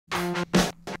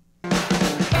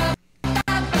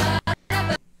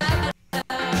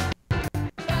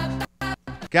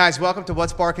Guys, welcome to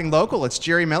What's Barking Local. It's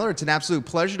Jerry Miller. It's an absolute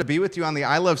pleasure to be with you on the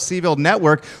I Love Seaville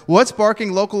Network. What's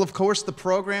Barking Local, of course, the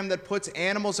program that puts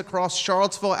animals across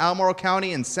Charlottesville, Albemarle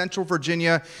County, and Central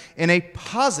Virginia in a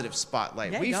positive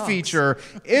spotlight. We feature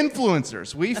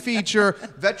influencers. We feature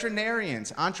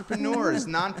veterinarians, entrepreneurs,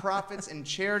 nonprofits, and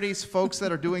charities, folks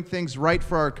that are doing things right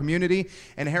for our community.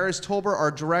 And Harris Tolber,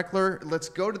 our director, let's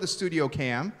go to the studio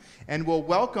cam, and we'll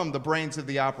welcome the brains of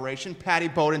the operation, Pattie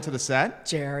Boden, to the set.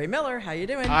 Jerry Miller, how you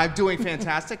doing? I'm doing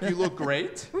fantastic. You look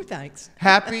great. Ooh, thanks.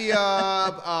 Happy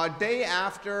day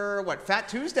after, what, Fat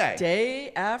Tuesday?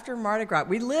 Day after Mardi Gras.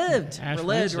 We lived.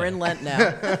 We're in Lent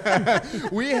now.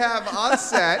 We have on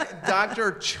set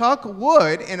Dr. Chuck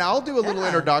Wood, and I'll do a little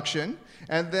introduction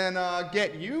and then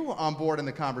get you on board in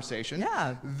the conversation.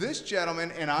 Yeah. This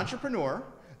gentleman, an entrepreneur.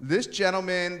 This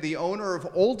gentleman, the owner of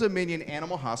Old Dominion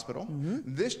Animal Hospital.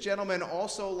 This gentleman,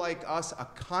 also like us, a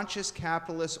conscious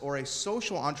capitalist or a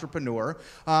social entrepreneur,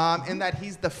 in that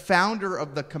he's the founder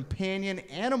of the Companion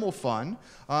Animal Fund,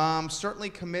 certainly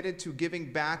committed to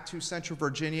giving back to Central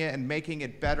Virginia and making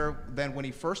it better than when he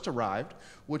first arrived,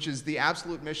 which is the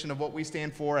absolute mission of what we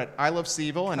stand for at I Love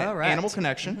Seaville and at Animal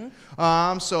Connection.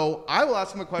 So I will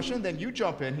ask him a question, then you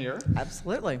jump in here.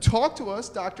 Absolutely. Talk to us,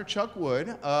 Dr. Chuck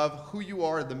Wood, of who you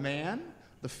are, the man,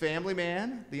 the family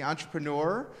man, the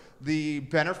entrepreneur, the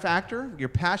benefactor, your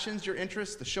passions, your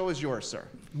interests. The show is yours, sir.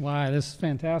 Wow, this is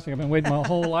fantastic. I've been waiting my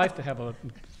whole life to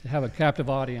have a captive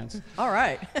audience. All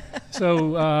right.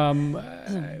 So,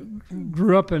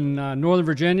 grew up in Northern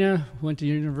Virginia, went to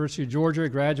University of Georgia,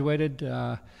 graduated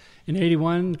in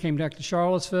 '81, came back to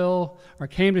Charlottesville,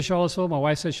 came to Charlottesville. My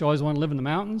wife said she always wanted to live in the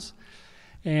mountains,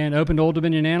 and opened Old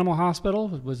Dominion Animal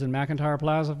Hospital. It was in McIntyre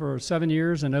Plaza for 7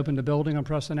 years and opened a building on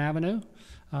Preston Avenue.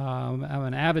 I'm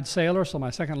an avid sailor, so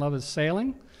my second love is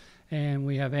sailing. And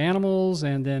we have animals,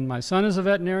 and then my son is a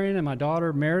veterinarian, and my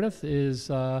daughter Meredith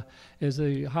is a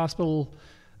hospital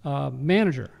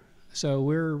manager. So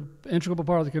we're an integral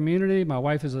part of the community. My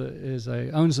wife owns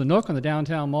the Nook on the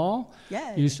downtown mall.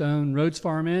 Yay. Used to own Rhodes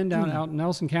Farm Inn out in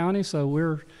Nelson County. So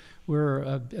we're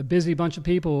a busy bunch of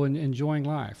people enjoying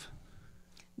life.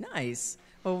 Nice.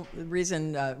 Well,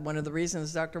 one of the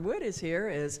reasons Dr. Wood is here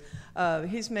is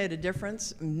he's made a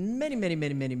difference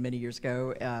many years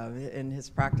ago in his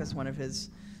practice. One of his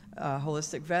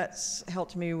holistic vets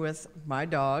helped me with my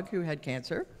dog who had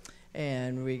cancer,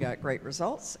 and we got great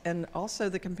results. And also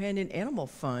the Companion Animal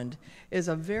Fund is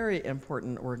a very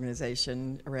important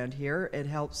organization around here. It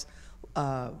helps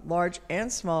large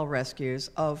and small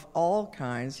rescues of all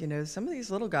kinds. You know, some of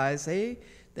these little guys,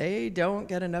 they don't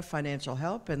get enough financial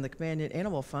help, and the Companion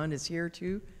Animal Fund is here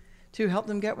to help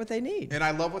them get what they need. And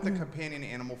I love what the Companion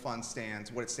Animal Fund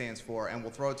what it stands for, and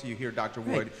we'll throw it to you here, Dr.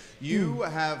 Wood. You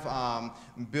have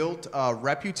built a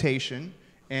reputation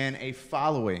and a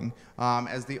following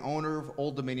as the owner of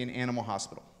Old Dominion Animal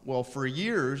Hospital. Well, for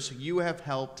years, you have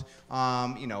helped,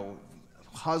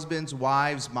 husbands,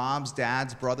 wives, moms,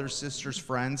 dads, brothers, sisters,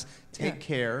 friends take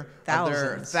care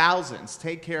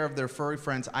take care of their furry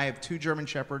friends. I have 2 German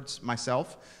Shepherds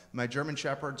myself. My German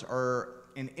Shepherds are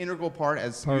an integral part,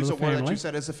 as you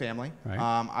said, as a family.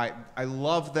 Right. I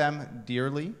love them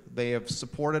dearly. They have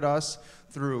supported us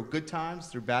through good times,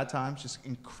 through bad times, just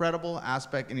incredible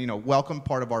aspect and, welcome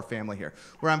part of our family here.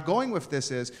 Where I'm going with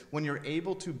this is when you're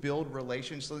able to build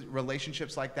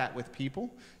relationships like that with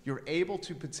people, you're able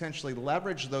to potentially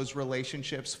leverage those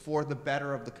relationships for the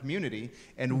better of the community.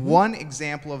 And one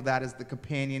example of that is the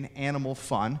Companion Animal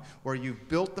Fund, where you've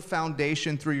built the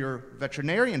foundation through your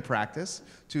veterinarian practice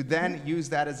to then use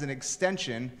that as an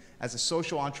extension as a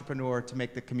social entrepreneur to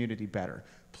make the community better.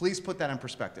 Please put that in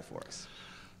perspective for us.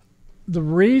 The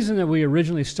reason that we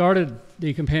originally started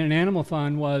the Companion Animal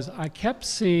Fund was I kept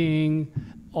seeing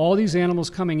all these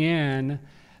animals coming in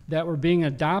that were being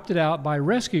adopted out by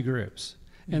rescue groups.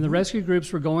 And the rescue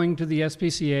groups were going to the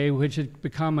SPCA, which had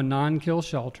become a non-kill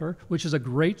shelter, which is a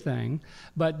great thing.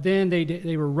 But then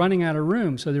they were running out of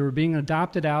room, so they were being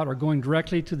adopted out or going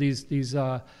directly to these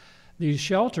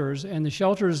shelters. And the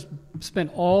shelters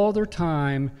spent all their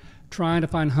time trying to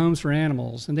find homes for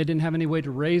animals, and they didn't have any way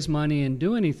to raise money and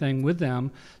do anything with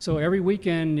them. So every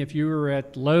weekend, if you were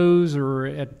at Lowe's or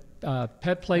at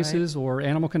pet places or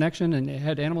Animal Connection and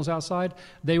had animals outside,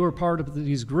 they were part of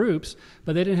these groups,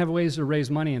 but they didn't have ways to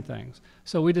raise money and things.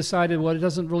 So we decided, well, it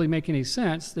doesn't really make any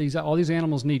sense. All these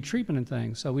animals need treatment and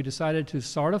things. So we decided to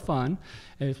start a fund.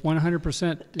 It's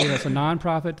 100%, it's a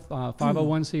nonprofit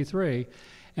 501c3.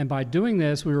 And by doing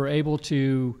this, we were able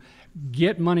to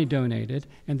get money donated,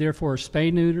 and therefore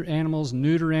spay neuter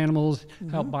animals,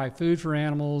 help buy food for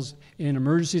animals in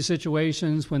emergency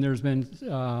situations when there's been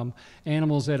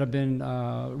animals that have been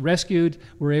rescued.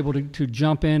 We're able to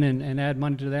jump in and add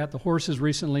money to that. The horses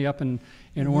recently up in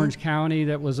Orange County,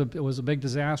 it was a big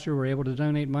disaster. We're able to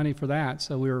donate money for that.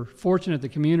 So we're fortunate the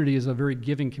community is a very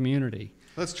giving community.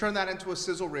 Let's turn that into a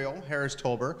sizzle reel, Harris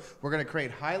Tolber. We're going to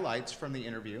create highlights from the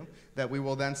interview that we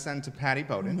will then send to Pattie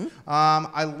Boden.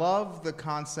 I love the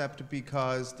concept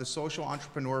because the social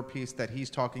entrepreneur piece that he's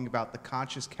talking about, the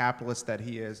conscious capitalist that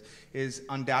he is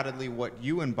undoubtedly what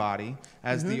you embody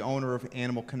as the owner of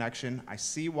Animal Connection. I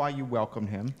see why you welcomed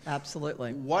him.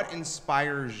 Absolutely. What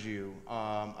inspires you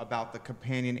about the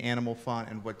Companion Animal Fund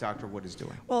and what Dr. Wood is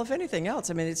doing? Well, if anything else,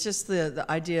 I mean, it's just the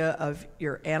idea of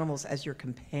your animals as your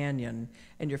companion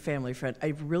and your family friend.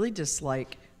 I really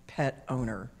dislike pet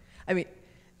owner. I mean,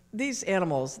 these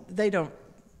animals, they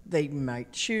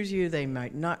might choose you, they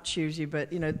might not choose you, but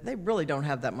they really don't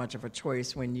have that much of a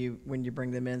choice when you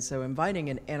bring them in. So inviting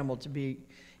an animal to be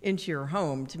into your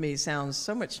home, to me, sounds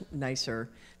so much nicer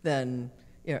than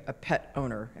a pet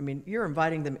owner. I mean, you're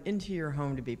inviting them into your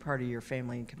home to be part of your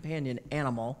family, and companion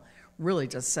animal really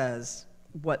just says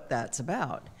what that's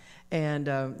about. And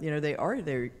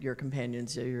they're your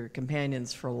companions. They're your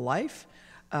companions for life.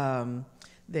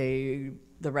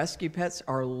 The rescue pets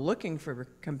are looking for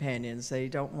companions. They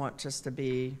don't want just to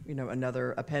be,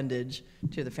 another appendage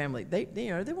to the family.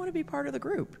 They want to be part of the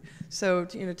group. So,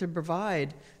 to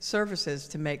provide services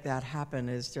to make that happen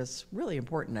is just really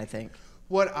important, I think.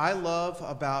 What I love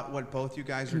about what both you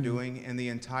guys are doing and the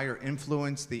entire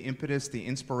influence, the impetus, the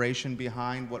inspiration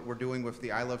behind what we're doing with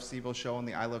the I Love Seville show and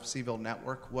the I Love Seville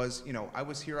network was, I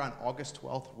was here on August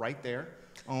 12th right there.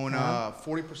 Own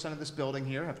 40% of this building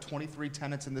here, have 23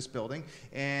 tenants in this building.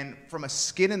 And from a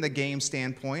skin in the game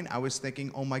standpoint, I was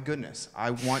thinking, oh my goodness,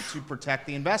 I want to protect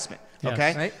the investment. Yes.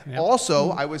 Okay. Right? Yep. Also,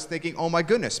 I was thinking, oh my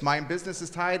goodness, my business is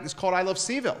called I Love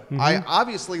Seville. I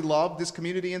obviously love this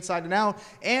community inside and out.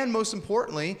 And most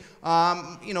importantly,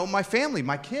 my family,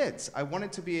 my kids. I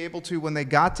wanted to be able to, when they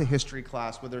got to history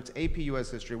class, whether it's AP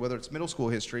US history, whether it's middle school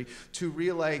history, to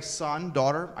relay son,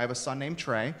 daughter. I have a son named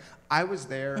Trey. I was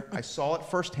there. I saw it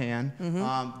firsthand.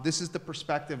 This is the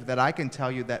perspective that I can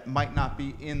tell you that might not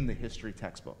be in the history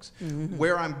textbooks.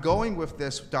 Where I'm going with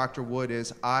this, Dr. Wood,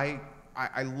 is I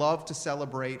love to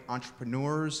celebrate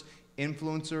entrepreneurs,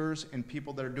 influencers, and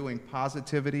people that are doing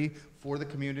positivity for the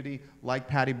community, like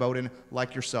Pattie Boden,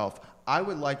 like yourself. I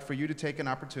would like for you to take an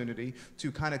opportunity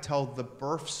to kind of tell the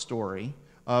birth story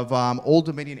of Old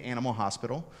Dominion Animal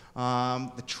Hospital,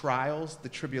 the trials, the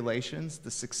tribulations,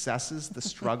 the successes, the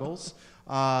struggles,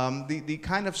 the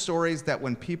kind of stories that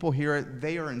when people hear it,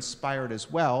 they are inspired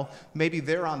as well. Maybe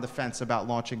they're on the fence about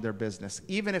launching their business.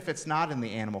 Even if it's not in the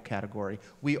animal category,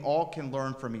 we all can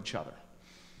learn from each other.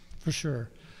 For sure.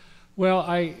 Well,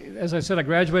 as I said, I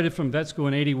graduated from vet school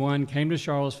in '81, came to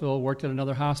Charlottesville, worked at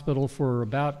another hospital for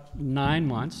about 9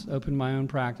 months, opened my own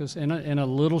practice in a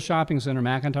little shopping center,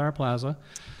 McIntyre Plaza.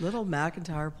 Little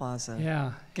McIntyre Plaza.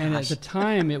 Yeah. Gosh. And at the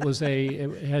time, it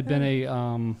had been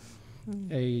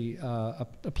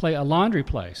a laundry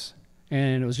place.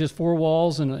 And it was just 4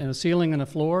 walls and a ceiling and a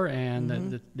floor.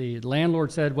 And the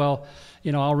landlord said, well,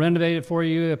 I'll renovate it for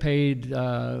you. I paid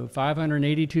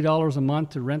 $582 a month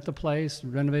to rent the place,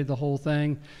 renovated the whole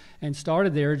thing, and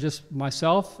started there just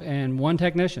myself and one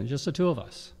technician, just the two of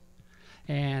us.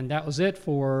 And that was it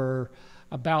for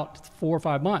about 4 or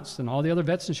 5 months. And all the other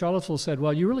vets in Charlottesville said,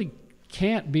 well, you really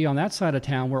can't be on that side of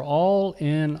town. We're all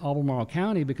in Albemarle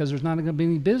County because there's not going to be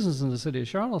any business in the city of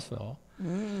Charlottesville.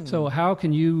 So how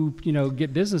can you,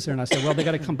 get business there? And I said, well, they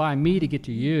got to come by me to get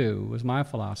to you, was my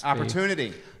philosophy.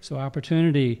 Opportunity. So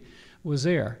opportunity was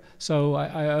there. So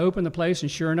I opened the place, and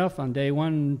sure enough, on day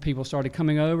one, people started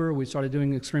coming over. We started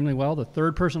doing extremely well. The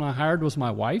third person I hired was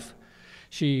my wife.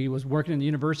 She was working in the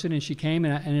university, and she came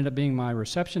and ended up being my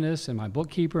receptionist and my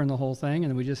bookkeeper and the whole thing.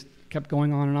 And we just kept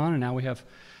going on, and now we have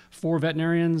 4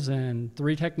 veterinarians and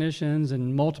 3 technicians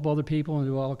and multiple other people and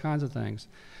do all kinds of things.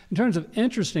 In terms of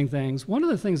interesting things, one of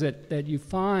the things that you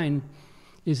find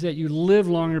is that you live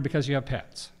longer because you have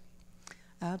pets.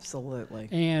 Absolutely.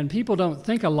 And people don't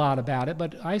think a lot about it,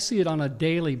 but I see it on a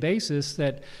daily basis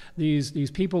that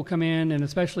these people come in, and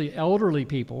especially elderly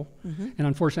people, and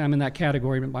unfortunately I'm in that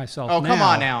category myself now. Oh, come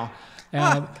on now.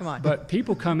 Come on. But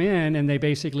people come in and they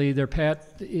basically, their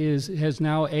pet has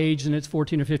now aged and it's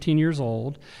 14 or 15 years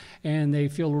old, and they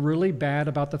feel really bad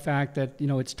about the fact that, you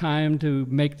know, it's time to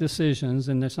make decisions,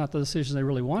 and it's not the decisions they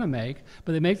really want to make,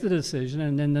 but they make the decision,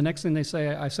 and then the next thing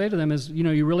I say to them is, you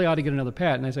know, you really ought to get another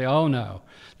pet. And they say, oh no,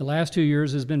 the last 2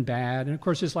 years has been bad. And of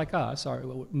course, just like us,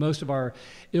 most of our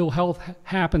ill health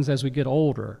happens as we get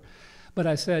older. But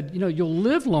I said, you know, you'll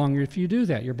live longer if you do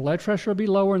that. Your blood pressure will be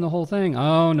lower and the whole thing.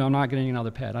 Oh, no, I'm not getting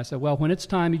another pet. I said, well, when it's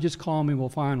time, you just call me, we'll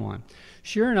find one.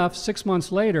 Sure enough, 6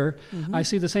 months later, I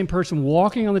see the same person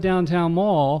walking on the downtown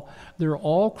mall. They're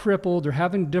all crippled. They're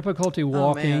having difficulty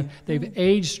walking. They've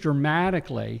aged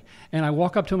dramatically. And I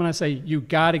walk up to them and I say, you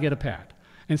got to get a pet.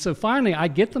 And so finally, I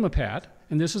get them a pet.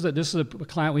 And this is a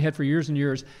client we had for years and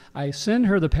years. I send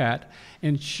her the pet,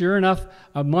 and sure enough,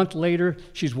 a month later,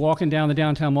 she's walking down the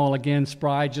downtown mall again,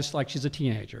 spry, just like she's a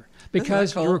teenager.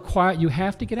 Because cool? you're required, you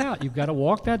have to get out. You've got to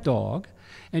walk that dog,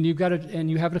 and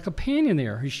you have a companion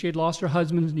there. She had lost her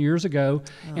husband years ago,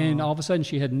 and all of a sudden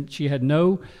she had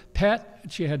no pet,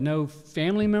 she had no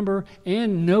family member,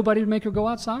 and nobody to make her go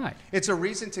outside. It's a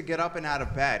reason to get up and out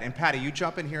of bed. And Patty, you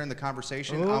jump in here in the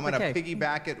conversation. I'm going to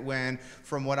piggyback it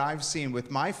from what I've seen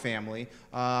with my family,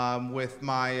 with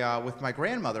my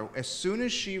grandmother. As soon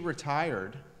as she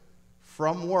retired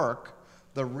from work,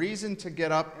 the reason to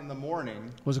get up in the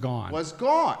morning was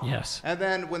gone. Yes. And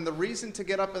then when the reason to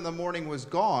get up in the morning was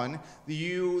gone,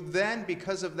 you then,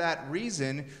 because of that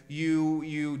reason,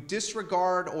 you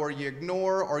disregard or you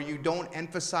ignore or you don't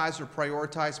emphasize or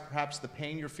prioritize perhaps the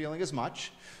pain you're feeling as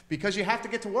much, because you have to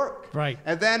get to work. Right.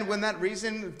 And then when that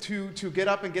reason to get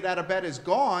up and get out of bed is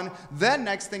gone, then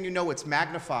next thing you know, it's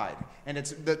magnified. And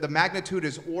it's the magnitude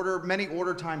is many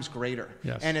order times greater.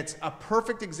 Yes. And it's a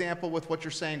perfect example with what you're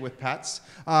saying with pets,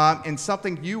 and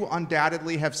something you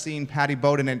undoubtedly have seen, Pattie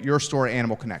Boden, at your store,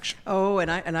 Animal Connection. Oh, and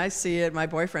I see it. My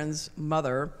boyfriend's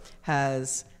mother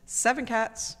has 7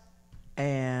 cats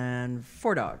and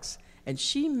 4 dogs. And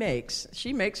she makes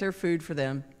her food for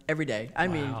them every day. I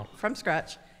mean, from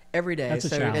scratch. Every day. That's a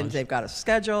challenge. And they've got a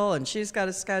schedule, and she's got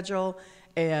a schedule,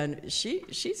 and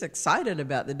she's excited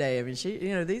about the day. I mean,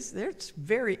 they're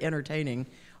very entertaining.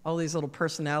 All these little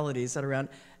personalities that are around,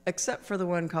 except for the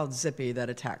one called Zippy that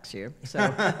attacks you. So,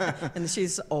 and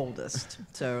she's the oldest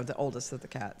of the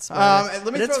cats.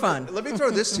 It's fun. Let me throw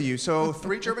this to you. So,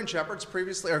 2 German Shepherds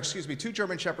previously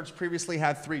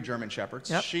had 3 German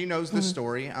Shepherds. Yep. She knows this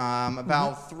story.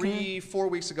 About 3-4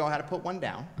 weeks ago, I had to put one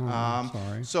down.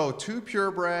 Sorry. So 2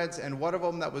 purebreds, and one of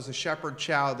them that was a Shepherd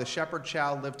Chow. The Shepherd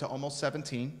Chow lived to almost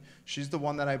 17. She's the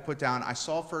one that I put down. I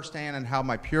saw firsthand in how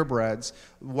my purebreds,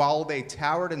 while they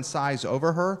towered in size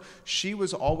over her, she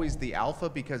was always the alpha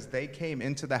because they came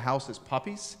into the house as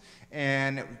puppies.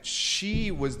 And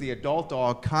she was the adult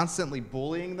dog constantly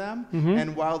bullying them.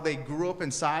 And while they grew up in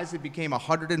size, they became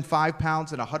 105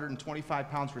 pounds and 125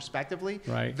 pounds respectively.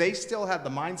 Right. They still had the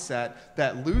mindset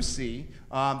that Lucy,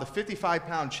 the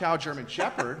 55-pound Chow German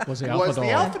Shepherd, was the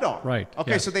alpha dog. Right.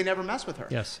 Okay, yes. so they never messed with her.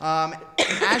 Yes.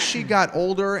 As she got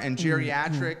older and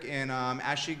geriatric, and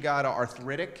as she got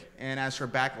arthritic, and as her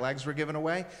back legs were given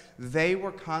away, they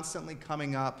were constantly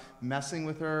coming up, messing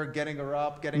with her, getting her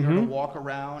up, getting her to walk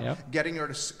around, getting her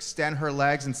to extend her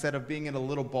legs instead of being in a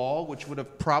little ball, which would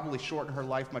have probably shortened her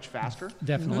life much faster.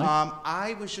 Definitely.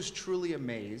 I was just truly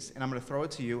amazed, and I'm going to throw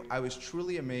it to you. I was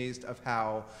truly amazed of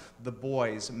how the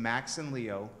boys, Max and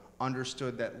Leo,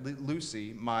 understood that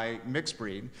Lucy, my mixed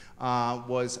breed,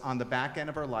 was on the back end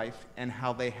of her life, and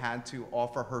how they had to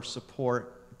offer her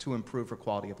support to improve her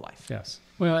quality of life. Yes.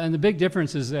 Well, and the big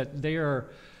difference is that they're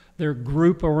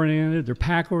group-oriented, they're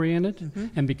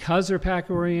pack-oriented, and because they're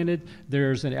pack-oriented,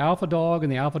 there's an alpha dog,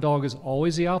 and the alpha dog is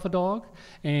always the alpha dog.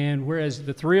 And whereas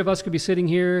the 3 of us could be sitting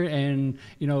here and,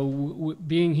 you know,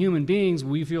 being human beings,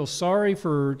 we feel sorry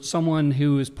for someone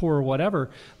who is poor or whatever,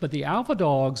 but the alpha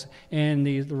dogs and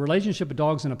the relationship of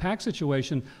dogs in a pack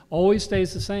situation always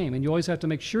stays the same, and you always have to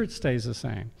make sure it stays the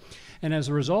same. And as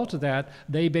a result of that,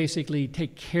 they basically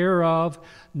take care of,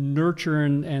 nurture,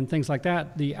 and things like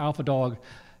that, the alpha dog.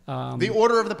 The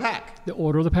order of the pack. The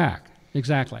order of the pack,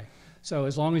 exactly. So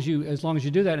as long as you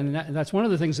do that, and that's one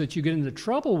of the things that you get into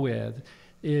trouble with,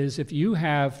 is if you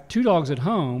have 2 dogs at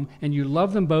home and you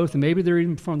love them both, and maybe they're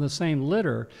even from the same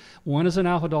litter, one is an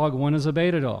alpha dog, one is a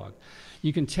beta dog.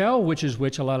 You can tell which is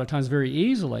which a lot of times very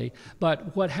easily,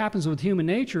 but what happens with human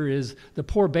nature is the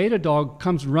poor beta dog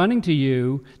comes running to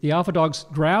you, the alpha dog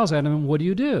growls at him, and what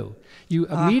do? You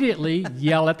immediately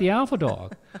yell at the alpha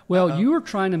dog. Well, you are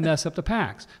trying to mess up the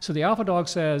packs. So the alpha dog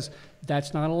says,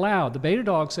 that's not allowed. The beta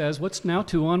dog says, what's now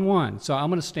 2-on-1? So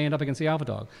I'm going to stand up against the alpha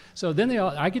dog. So then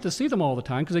I get to see them all the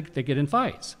time because they get in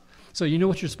fights. So you know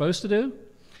what you're supposed to do?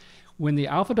 When the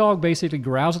alpha dog basically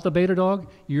growls at the beta dog,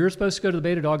 you're supposed to go to the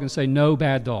beta dog and say, no,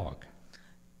 bad dog.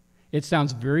 It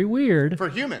sounds very weird for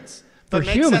humans, but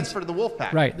makes sense for the wolf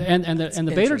pack. Right, and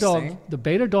the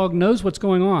beta dog knows what's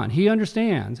going on. He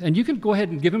understands, and you can go ahead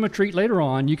and give him a treat later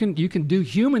on. You can do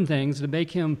human things to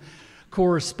make him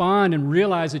correspond and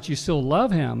realize that you still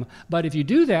love him. But if you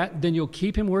do that, then you'll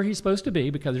keep him where he's supposed to be,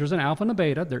 because there's an alpha and a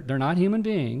beta. They're not human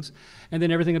beings, and then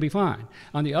everything will be fine.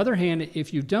 On the other hand,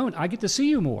 if you don't, I get to see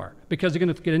you more, because they're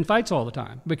going to get in fights all the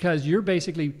time, because you're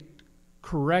basically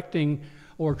correcting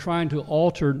or trying to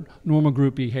alter normal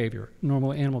group behavior,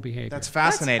 normal animal behavior. That's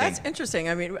fascinating. That's interesting.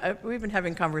 I mean, we've been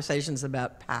having conversations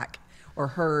about pack or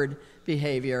herd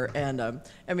behavior, and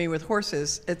I mean, with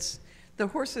horses, it's the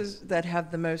horses that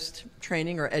have the most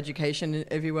training or education,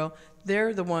 if you will.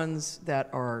 They're the ones that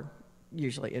are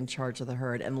usually in charge of the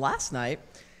herd. And last night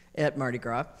at Mardi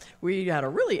Gras, we had a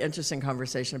really interesting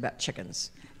conversation about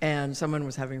chickens. And someone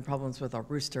was having problems with a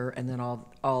rooster and then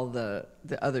all the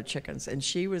other chickens. And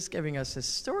she was giving us this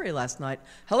story last night.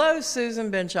 Hello,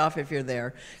 Susan Benchoff, if you're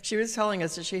there. She was telling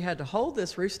us that she had to hold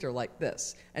this rooster like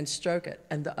this and stroke it.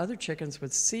 And the other chickens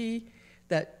would see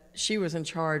that she was in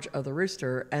charge of the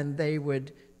rooster, and they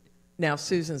would, now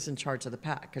Susan's in charge of the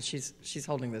pack because she's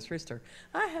holding this rooster.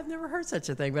 I have never heard such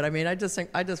a thing, but I mean, I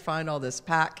just find all this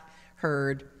pack,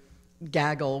 herd,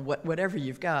 gaggle, whatever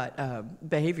you've got,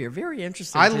 behavior very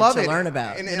interesting to learn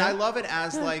about. And I love it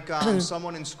as like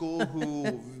someone in school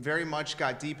who very much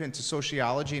got deep into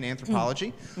sociology and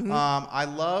anthropology. I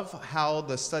love how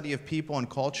the study of people and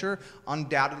culture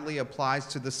undoubtedly applies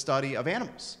to the study of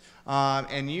animals.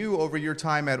 And you, over your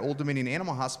time at Old Dominion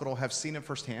Animal Hospital, have seen it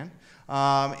firsthand.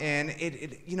 And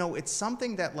it's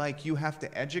something that like you have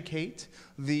to educate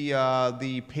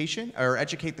the patient, or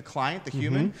educate the client, the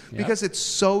human, because it's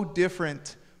so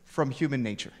different from human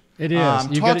nature. It is.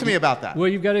 Talk to me about that. Well,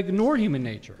 you've got to ignore human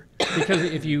nature, because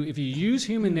if you use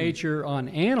human nature on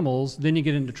animals, then you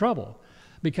get into trouble.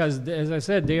 Because, as I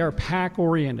said, they are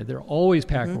pack-oriented. They're always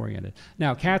pack-oriented.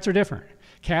 Now, cats are different.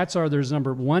 There's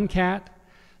number 1 cat,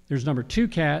 there's number 2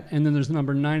 cat, and then there's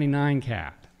number 99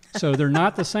 cat. So they're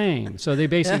not the same. So they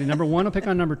basically, number 1 will pick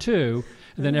on number 2,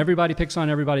 and then everybody picks on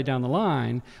everybody down the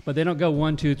line, but they don't go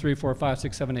 1, 2, 3, 4, 5,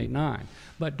 6, 7, 8, 9.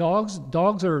 But dogs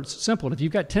are simple. If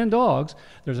you've got 10 dogs,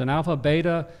 there's an alpha,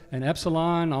 beta, an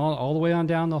epsilon, all the way on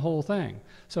down the whole thing.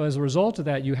 So as a result of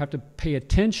that, you have to pay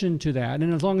attention to that,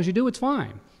 and as long as you do, it's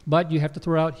fine. But you have to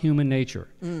throw out human nature.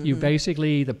 You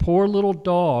basically, the poor little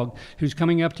dog who's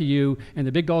coming up to you and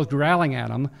the big dog's growling at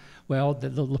him, well, the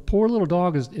poor little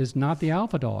dog is not the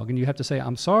alpha dog. And you have to say,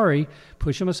 I'm sorry,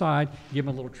 push him aside, give him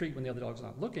a little treat when the other dog's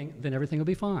not looking, then everything will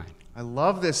be fine. I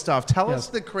love this stuff. Tell us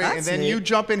the crazy, and then you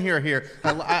jump in here.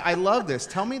 I love this.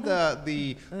 Tell me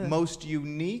the most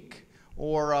unique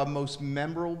or most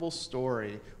memorable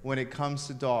story when it comes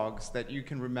to dogs that you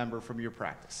can remember from your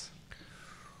practice.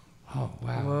 Oh,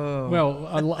 wow. Whoa. Well,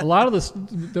 a lot of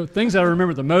the things that I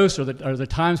remember the most are the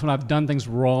times when I've done things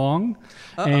wrong.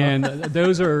 And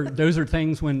those are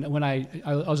things when I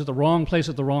was at the wrong place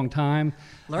at the wrong time.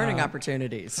 Learning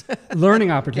opportunities.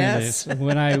 Learning opportunities. Yes.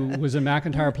 When I was in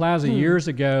McIntyre Plaza years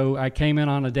ago, I came in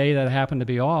on a day that happened to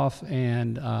be off,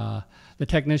 and the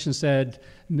technician said,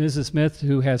 Mrs. Smith,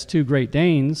 who has 2 Great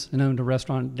Danes and owned a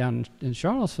restaurant down in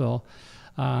Charlottesville,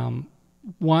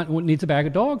 needs a bag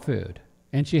of dog food.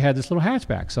 And she had this little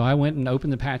hatchback. So I went and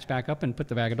opened the hatchback up and put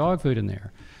the bag of dog food in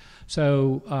there.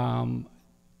 So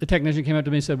the technician came up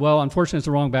to me and said, well, unfortunately, it's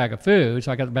the wrong bag of food.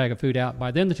 So I got the bag of food out.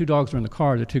 By then, the 2 dogs were in the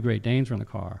car. The 2 Great Danes were in the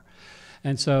car.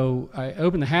 And so I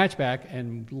opened the hatchback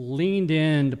and leaned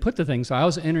in to put the thing. So I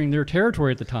was entering their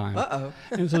territory at the time.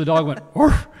 And so the dog went,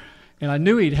 "Orf." And I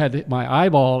knew he'd had my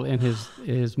eyeball in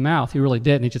his mouth. He really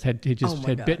did, and he just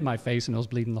had bitten my face, and it was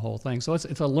bleeding the whole thing. So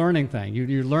it's a learning thing.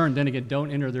 You learn, then again,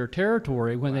 don't enter their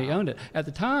territory when they owned it. At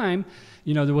the time,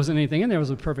 there wasn't anything in there. It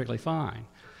was perfectly fine.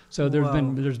 So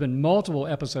there's been multiple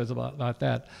episodes about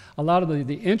that. A lot of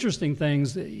the interesting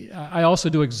things. I also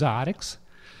do exotics.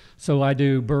 So I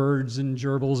do birds and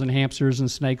gerbils and hamsters and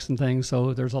snakes and things.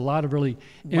 So there's a lot of really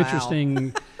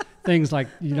interesting things like,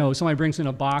 somebody brings in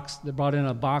a box, they brought in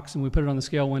a box, and we put it on the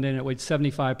scale one day, and it weighed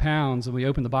 75 pounds, and we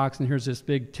opened the box, and here's this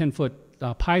big 10-foot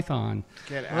python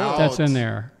that's in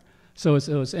there. So it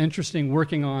was interesting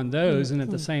working on those, and at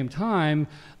the same time,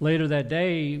 later that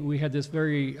day, we had this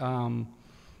very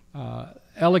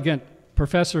elegant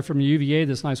professor from UVA,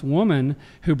 this nice woman,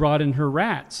 who brought in her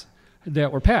rats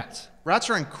that were pets.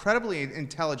 Rats are incredibly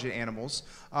intelligent animals.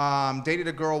 Dated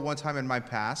a girl one time in my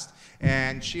past,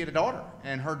 and she had a daughter.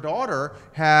 And her daughter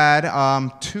had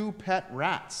 2 pet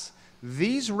rats.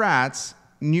 These rats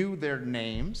knew their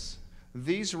names.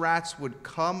 These rats would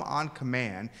come on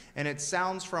command, and it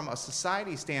sounds from a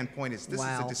society standpoint as this is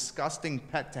a disgusting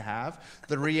pet to have.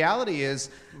 The reality is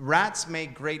rats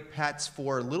make great pets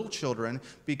for little children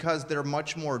because they're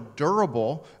much more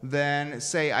durable than,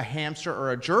 say, a hamster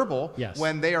or a gerbil. Yes.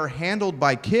 When they are handled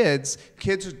by kids,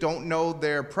 kids don't know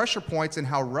their pressure points and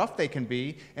how rough they can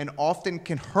be, and often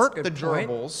can hurt the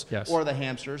gerbils or the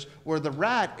hamsters, where the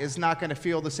rat is not going to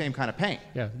feel the same kind of pain.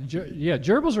 Yeah,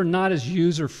 gerbils are not as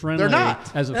user-friendly. They're not.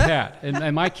 As a pet.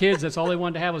 And my kids, that's all they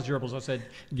wanted to have was gerbils. I said,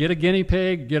 get a guinea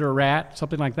pig, get a rat,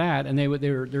 something like that, and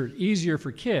they're easier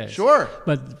for kids. Sure.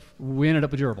 But we ended up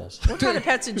with gerbils. What kind of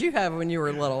pets did you have when you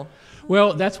were little?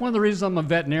 Well, that's one of the reasons I'm a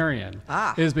veterinarian.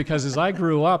 Is because as I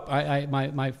grew up,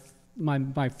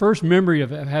 my first memory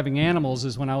of having animals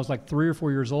is when I was like 3 or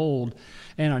 4 years old,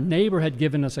 and our neighbor had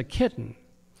given us a kitten.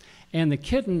 And the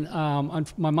kitten,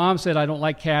 my mom said, I don't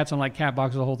like cats, I don't like cat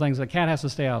boxes, the whole thing, so the cat has to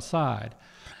stay outside.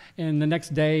 And the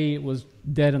next day, it was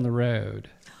dead in the road.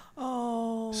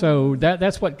 Oh. So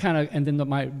that's what kind of, and then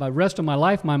the rest of my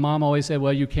life, my mom always said,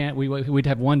 well, you can't, we'd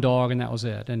have one dog and that was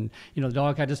it. And, the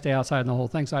dog had to stay outside and the whole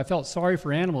thing. So I felt sorry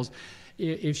for animals.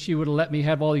 If she would have let me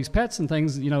have all these pets and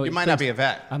things, you might not be a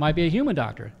vet. I might be a human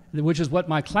doctor, which is what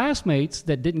my classmates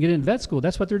that didn't get into vet school,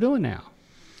 that's what they're doing now.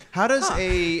 How does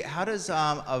a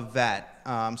vet?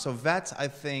 So vets, I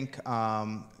think,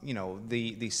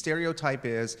 the stereotype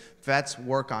is vets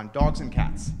work on dogs and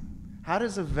cats. How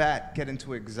does a vet get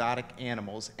into exotic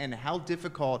animals, and how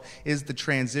difficult is the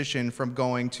transition from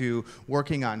going to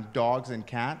working on dogs and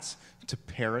cats to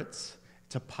parrots,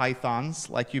 to pythons,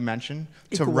 like you mentioned,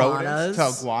 to rodents, to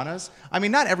iguanas? I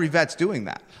mean, not every vet's doing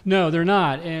that. No, they're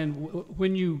not. And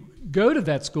when you go to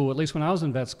vet school, at least when I was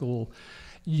in vet school,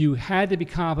 you had to be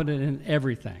competent in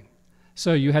everything.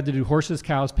 So you had to do horses,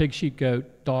 cows, pig, sheep,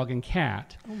 goat, dog, and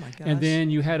cat. Oh my gosh. And then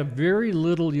you had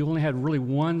you only had really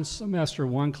one semester,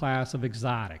 one class of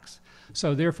exotics.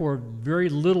 So therefore, very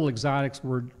little exotics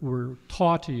were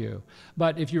taught to you.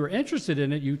 But if you were interested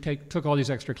in it, you took all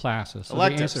these extra classes. So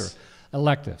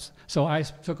electives. So I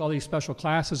took all these special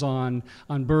classes on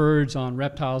birds, on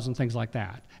reptiles, and things like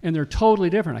that. And they're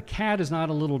totally different. A cat is not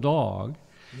a little dog.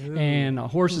 No. And a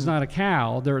horse is not a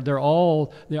cow. They're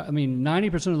all,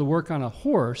 90% of the work on a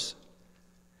horse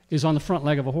is on the front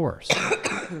leg of a horse.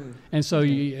 And so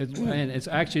it's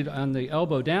actually on the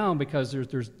elbow down because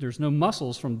there's no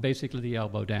muscles from basically the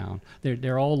elbow down.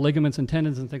 They're all ligaments and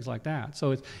tendons and things like that.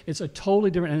 So it's a totally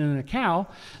different. And in a cow,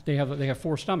 they have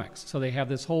 4 stomachs. So they have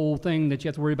this whole thing that you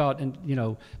have to worry about, and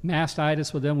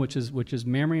mastitis with them, which is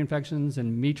mammary infections,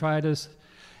 and metritis,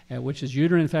 which is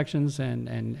uterine infections,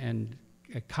 and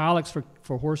colics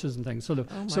for horses and things. So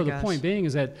the point being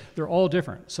is that they're all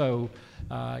different. So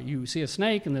you see a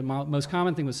snake, and the most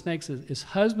common thing with snakes is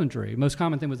husbandry. Most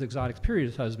common thing with exotics, period,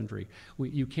 is husbandry.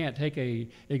 You can't take a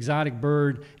exotic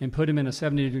bird and put him in a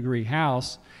 70-degree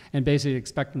house and basically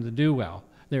expect them to do well.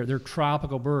 They're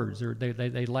tropical birds.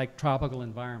 They like tropical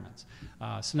environments.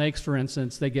 Snakes, for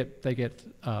instance, they get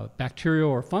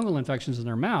bacterial or fungal infections in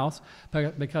their mouths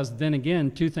because then again,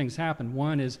 2 things happen.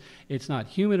 One is it's not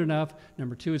humid enough.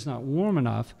 Number 2, it's not warm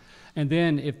enough. And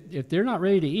then if they're not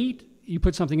ready to eat, you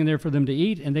put something in there for them to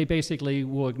eat, and they basically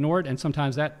will ignore it. And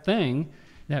sometimes that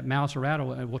mouse or rat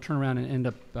will turn around and end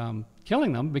up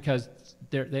killing them because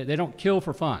they don't kill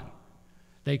for fun.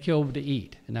 They kill to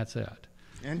eat, and that's it.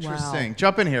 Interesting. Wow.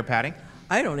 Jump in here, Pattie.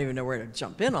 I don't even know where to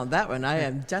jump in on that one. I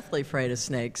am deathly afraid of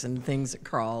snakes and things that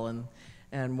crawl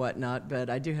and whatnot, but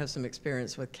I do have some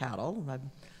experience with cattle.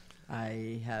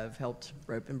 I have helped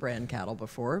rope and brand cattle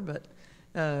before, but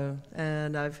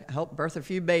and I've helped birth a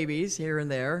few babies here and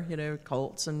there,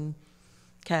 colts and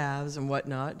calves and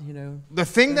whatnot, The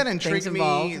thing that intrigued me,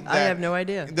 I have no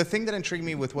idea. The thing that intrigued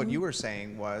me with what you were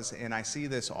saying was, and I see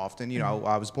this often,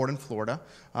 I was born in Florida,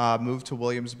 moved to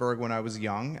Williamsburg when I was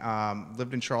young,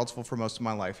 lived in Charlottesville for most of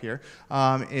my life here,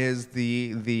 is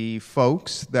the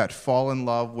folks that fall in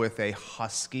love with a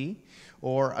husky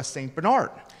or a Saint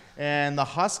Bernard. And the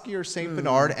husky or Saint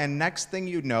Bernard, and next thing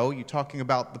you know, you're talking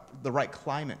about the right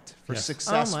climate for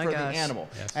success for the animal.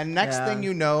 Yes. And next thing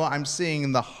you know, I'm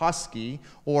seeing the husky,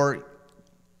 or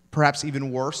perhaps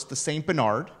even worse, the Saint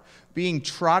Bernard, being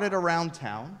trotted around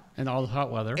town. And all the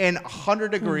hot weather. And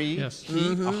 100-degree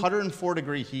heat,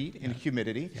 104-degree heat and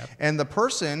humidity. Yep. And the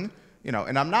person,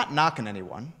 and I'm not knocking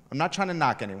anyone. I'm not trying to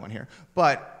knock anyone here.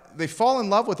 But they fall in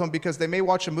love with them because they may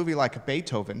watch a movie like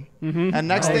Beethoven, and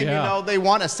next thing you know, they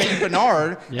want a Saint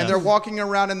Bernard, and they're walking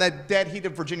around in that dead heat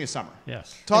of Virginia summer.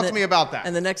 Yes. Talk to me about that.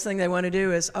 And the next thing they want to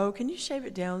do is, can you shave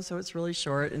it down so it's really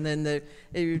short? And then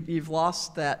you've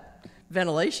lost that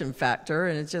ventilation factor,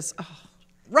 and it's just,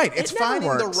 Right, it's finding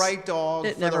the right dog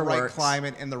for the right works.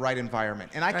 climate and the right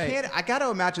environment. And I got to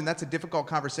imagine that's a difficult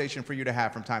conversation for you to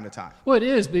have from time to time. Well, it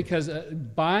is, because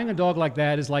buying a dog like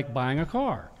that is like buying a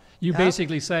car. You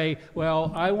basically say,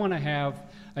 well, I want to have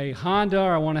a Honda,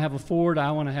 or I want to have a Ford,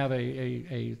 I want to have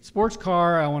a sports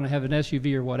car, I want to have an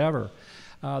SUV or whatever.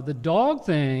 The dog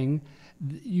thing,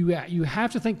 you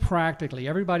have to think practically.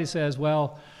 Everybody says,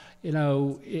 well,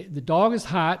 the dog is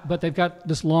hot, but they've got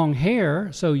this long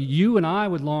hair. So you and I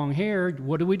with long hair,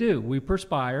 what do? We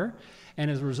perspire.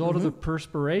 And as a result of the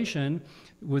perspiration,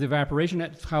 with evaporation,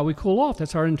 that's how we cool off.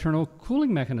 That's our internal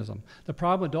cooling mechanism. The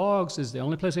problem with dogs is the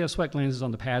only place they have sweat glands is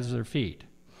on the pads of their feet.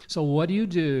 So what do you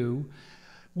do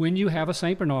when you have a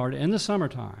St. Bernard in the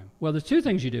summertime? Well, there's two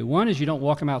things you do. One is you don't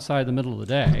walk them outside in the middle of the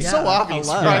day. Yeah, so obvious,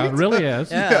 right? Yeah, it really is.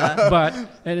 But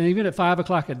and even at 5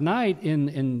 o'clock at night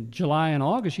in July and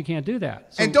August, you can't do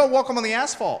that. So, and don't walk them on the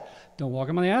asphalt. Don't walk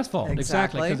them on the asphalt.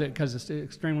 Exactly. Because it's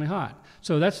extremely hot.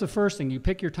 So that's the first thing. You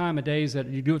pick your time of days that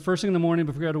you do it first thing in the morning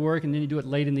before you go to work, and then you do it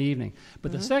late in the evening.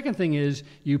 But the second thing is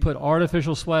you put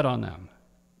artificial sweat on them,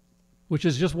 which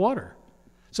is just water.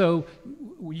 So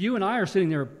you and I are sitting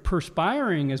there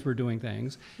perspiring as we're doing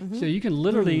things. So you can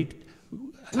literally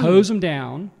hose them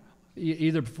down,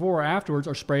 either before or afterwards,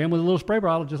 or spray them with a little spray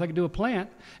bottle, just like you do a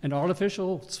plant. And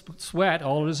artificial sweat,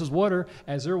 all of this is water.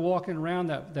 As they're walking around,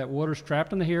 that water's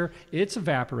trapped in the hair. It's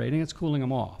evaporating. It's cooling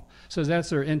them off. So that's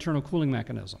their internal cooling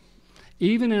mechanism.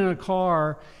 Even in a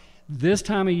car this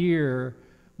time of year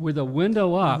with a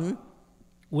window up,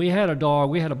 we had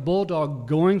a bulldog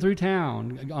going through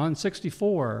town on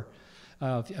 64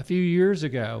 a few years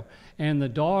ago, and the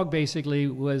dog basically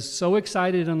was so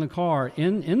excited in the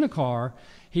car,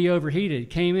 he overheated,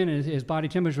 came in, and his body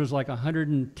temperature was like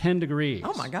 110 degrees.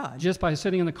 Oh my God. Just by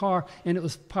sitting in the car, and it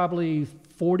was probably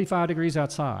 45 degrees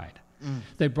outside.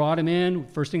 They brought him in.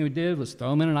 First thing we did was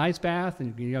throw him in an ice bath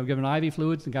and give him IV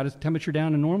fluids and got his temperature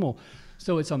down to normal.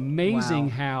 So it's amazing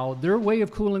how their way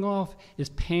of cooling off is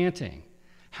panting.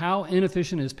 How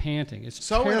inefficient is panting? It's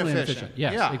so terribly inefficient.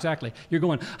 Yes, exactly. You're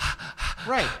going,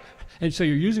 right. And so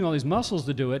you're using all these muscles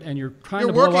to do it, and you're trying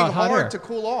to blow blow out hot air. You're working hard to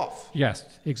cool off. Yes,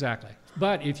 exactly.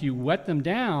 But if you wet them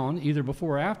down, either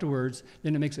before or afterwards,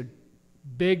 then it makes a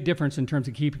big difference in terms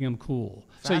of keeping them cool.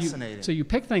 Fascinating. So you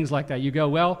pick things like that. You go,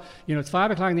 well, it's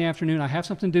 5 o'clock in the afternoon. I have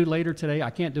something to do later today. I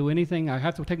can't do anything. I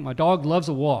have to take my dog loves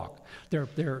a walk. They're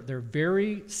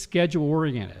very schedule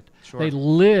oriented. Sure. They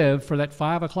live for that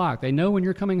 5 o'clock. They know when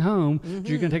you're coming home,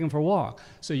 you're going to take them for a walk.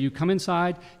 So you come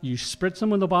inside, you spritz them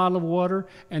with a bottle of water,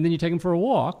 and then you take them for a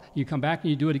walk. You come back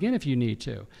and you do it again if you need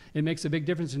to. It makes a big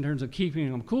difference in terms of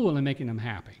keeping them cool and making them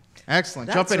happy. Excellent.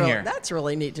 Jump in here. That's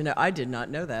really neat to know. I did not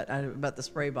know that about the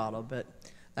spray bottle, but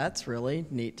that's really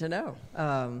neat to know.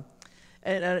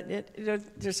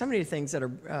 There's so many things that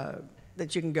are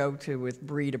that you can go to with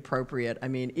breed appropriate. I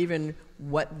mean, even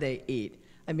what they eat.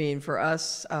 I mean, for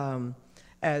us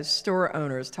as store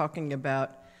owners, talking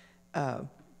about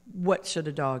what should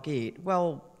a dog eat.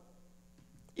 Well,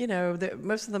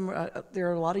 most of them there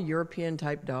are a lot of European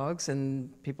type dogs, and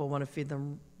people want to feed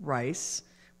them rice.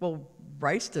 Well,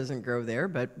 rice doesn't grow there,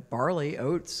 but barley,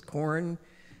 oats, corn,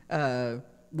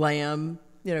 lamb.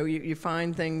 You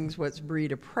find things what's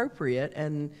breed appropriate,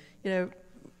 and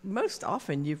most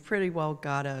often you've pretty well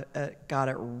got it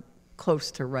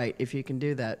close to right if you can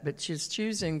do that. But just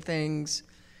choosing things,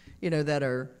 that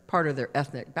are part of their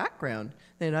ethnic background,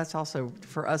 then that's also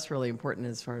for us really important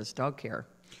as far as dog care.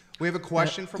 We have a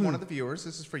question from one of the viewers.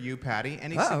 This is for you, Patty.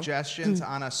 Any suggestions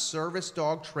on a service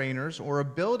dog trainers or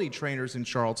ability trainers in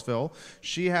Charlottesville?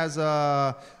 She has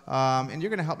and you're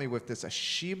going to help me with this, a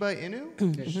Shiba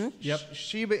Inu? Yep.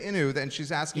 Shiba Inu. Then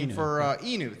she's asking for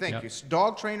Inu. Thank you.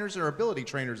 Dog trainers or ability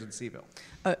trainers in Seville?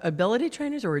 Ability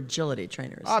trainers or agility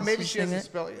trainers? Maybe she has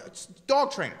it's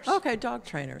dog trainers. Okay, dog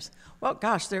trainers. Well,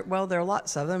 gosh, there are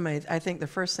lots of them. I think the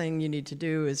first thing you need to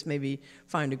do is maybe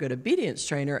find a good obedience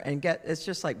trainer and it's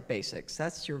just like basics.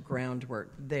 That's your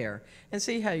groundwork there, and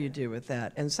see how you do with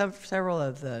that. And several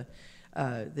of the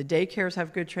daycares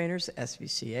have good trainers.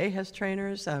 SVCA has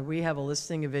trainers. We have a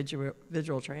listing of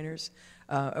visual trainers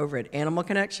over at Animal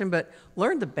Connection, but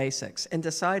learn the basics and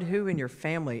decide who in your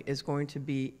family is going to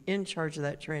be in charge of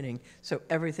that training so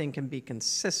everything can be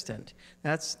consistent.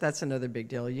 That's another big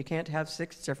deal. You can't have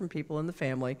 6 different people in the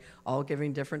family all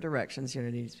giving different directions. There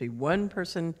needs to be one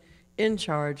person in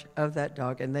charge of that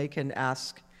dog, and they can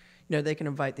ask, they can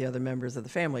invite the other members of the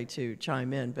family to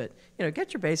chime in, but,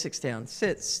 get your basics down.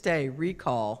 Sit, stay,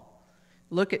 recall,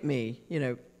 look at me,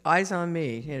 eyes on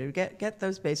me, get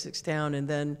those basics down, and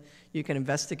then you can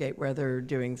investigate whether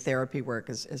doing therapy work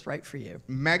is right for you.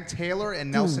 Meg Taylor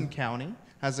in Nelson County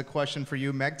has a question for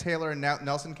you. Meg Taylor in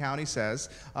Nelson County says,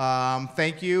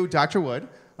 thank you, Dr. Wood,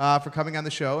 for coming on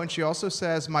the show. And she also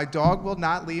says, my dog will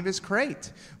not leave his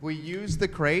crate. We use the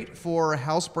crate for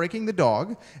housebreaking the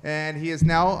dog, and he is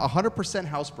now 100%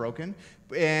 housebroken,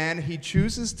 and he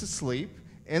chooses to sleep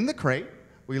in the crate.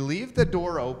 We leave the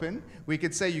door open. We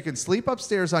could say you can sleep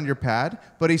upstairs on your pad,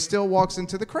 but he still walks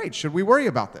into the crate. Should we worry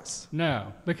about this?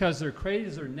 No, because their crate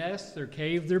is their nest, their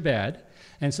cave, their bed.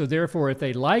 And so therefore, if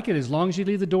they like it, as long as you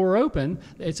leave the door open,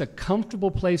 it's a comfortable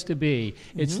place to be.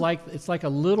 It's like a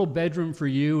little bedroom for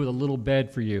you with a little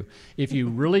bed for you. If you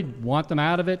really want them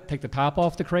out of it, take the top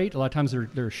off the crate. A lot of times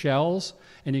they're shells,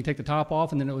 and you take the top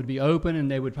off, and then it would be open,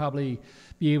 and they would probably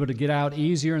be able to get out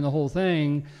easier and the whole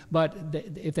thing. But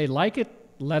if they like it,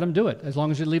 let them do it. As long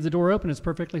as you leave the door open, it's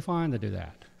perfectly fine to do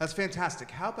that. That's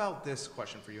fantastic. How about this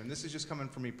question for you? And this is just coming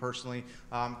from me personally.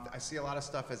 I see a lot of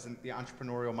stuff as in the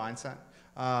entrepreneurial mindset.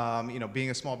 Being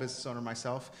a small business owner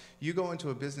myself, you go into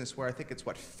a business where I think it's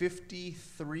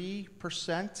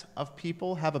 53% of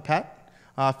people have a pet.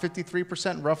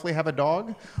 53% roughly have a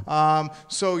dog.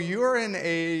 So you're in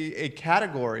a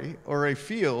category or a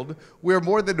field where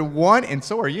more than one, and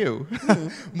so are you,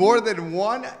 more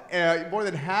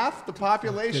than half the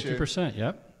population 50%,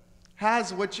 yep.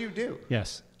 has what you do.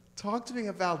 Yes. Talk to me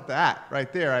about that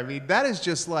right there. I mean, that is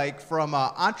just like, from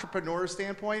an entrepreneur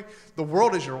standpoint, the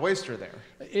world is your oyster there.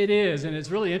 It is, and it's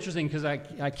really interesting because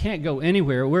I can't go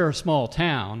anywhere. We're a small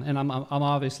town, and I'm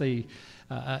obviously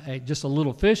just a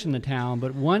little fish in the town,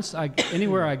 but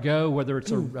anywhere I go, whether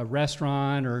it's a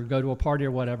restaurant or go to a party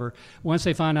or whatever, once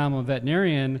they find out I'm a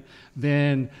veterinarian,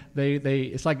 then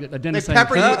it's like a dentist saying,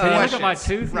 pepper you with look questions. at my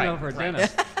tooth, for a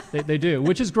dentist. They do,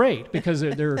 which is great, because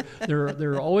there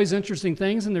are always interesting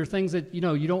things, and there are things that you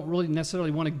don't really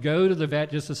necessarily want to go to the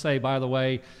vet just to say, by the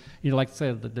way, like to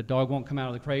say the dog won't come out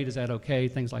of the crate. Is that okay?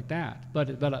 Things like that.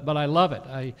 But I love it.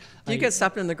 Do you get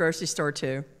stopped in the grocery store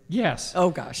too? Yes.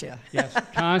 Oh gosh, yeah. Yes,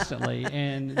 constantly,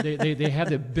 and they have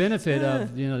the benefit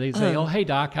of they say, oh hey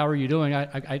doc, how are you doing?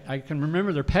 I can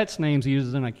remember their pets' names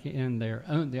used in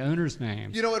the owner's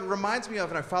names. It reminds me of,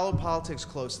 and I follow politics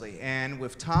closely, and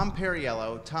with Tom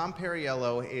Perriello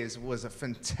was a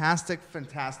fantastic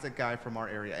guy from our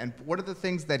area, and one of the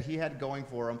things that he had going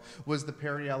for him was the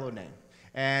Perriello name.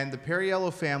 And the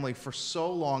Perriello family, for so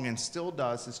long, and still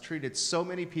does, has treated so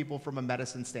many people from a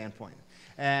medicine standpoint.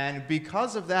 And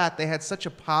because of that, they had such a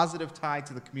positive tie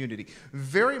to the community.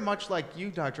 Very much like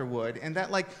you, Dr. Wood, and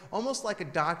that almost like a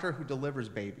doctor who delivers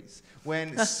babies.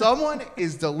 When someone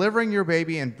is delivering your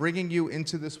baby and bringing you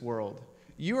into this world,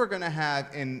 you are going to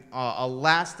have a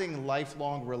lasting,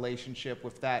 lifelong relationship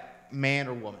with that man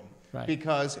or woman. Right.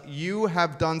 Because you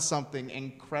have done something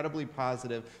incredibly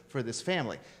positive for this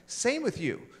family. Same with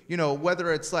you.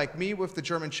 Whether it's like me with the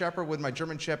German Shepherd, with my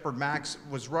German Shepherd Max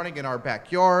was running in our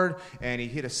backyard, and he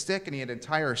hit a stick, and he had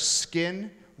entire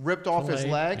skin ripped off his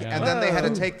leg, and then they had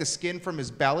to take the skin from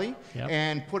his belly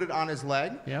and put it on his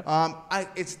leg. Yep.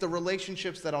 It's the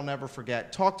relationships that I'll never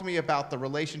forget. Talk to me about the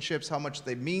relationships, how much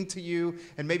they mean to you,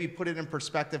 and maybe put it in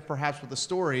perspective perhaps with a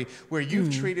story where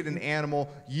you've treated an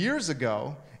animal years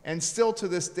ago, and still to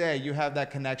this day you have that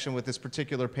connection with this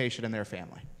particular patient and their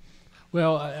family.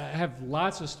 Well, I have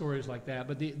lots of stories like that,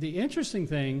 but the interesting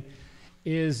thing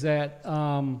is that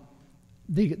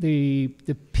the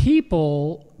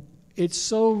people, it's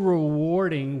so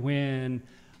rewarding when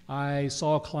I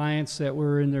saw clients that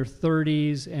were in their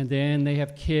 30s, and then they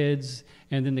have kids,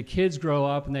 and then the kids grow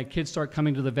up, and the kids start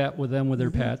coming to the vet with them with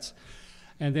their pets,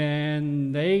 and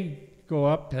then they go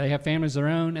up, they have families of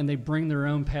their own, and they bring their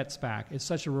own pets back. It's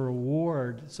such a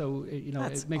reward. So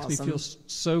it makes me feel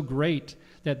so great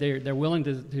that they're willing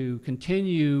to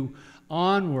continue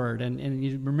onward. And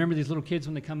you remember these little kids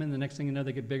when they come in, the next thing you know,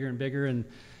 they get bigger and bigger, and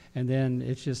then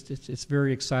it's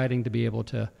very exciting to be able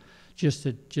to just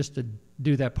to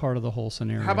do that part of the whole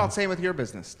scenario. How about same with your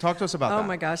business? Talk to us about that. Oh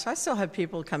my gosh, I still have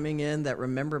people coming in that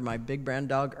remember my big brown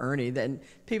dog Ernie. Then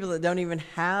people that don't even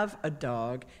have a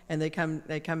dog, and they come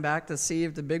back to see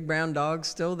if the big brown dog's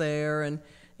still there, and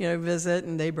visit,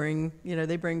 and they bring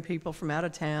people from out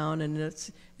of town, and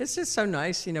it's just so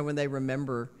nice, when they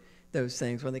remember those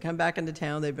things. When they come back into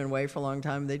town, they've been away for a long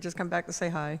time, they just come back to say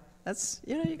hi. That's,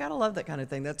 you gotta love that kind of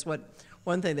thing. That's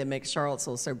one thing that makes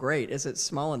Charlottesville so great, is it's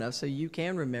small enough so you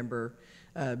can remember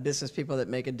business people that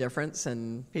make a difference,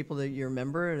 and people that you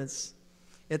remember, and it's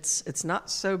not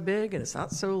so big and it's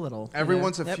not so little.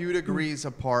 Everyone's a few degrees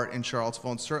apart in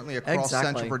Charlottesville, and certainly across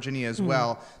Central Virginia as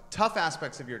well. Tough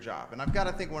aspects of your job, and I've got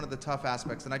to think one of the tough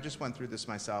aspects, and I just went through this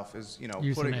myself, is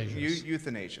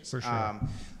euthanasia. For sure.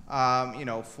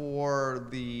 For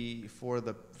the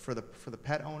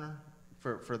pet owner,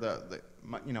 for the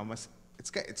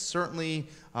It's certainly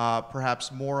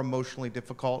perhaps more emotionally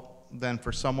difficult than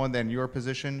for someone in your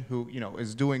position who,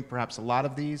 is doing perhaps a lot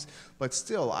of these, but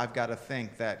still I've got to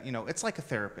think that, it's like a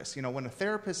therapist. When a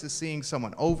therapist is seeing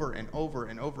someone over and over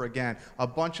and over again, a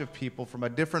bunch of people from a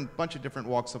bunch of different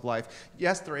walks of life,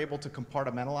 yes, they're able to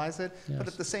compartmentalize it, yes, but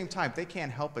at the same time, they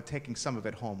can't help but taking some of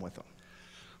it home with them.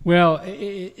 Well,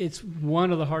 it's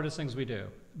one of the hardest things we do,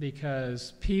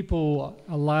 because people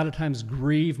a lot of times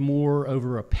grieve more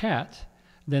over a pet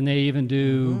than they even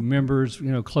do members,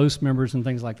 close members and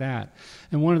things like that.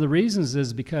 And one of the reasons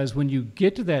is because when you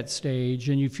get to that stage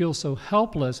and you feel so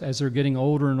helpless as they're getting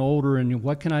older and older, and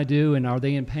what can I do, and are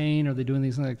they in pain, are they doing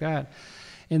these things like that,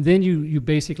 and then you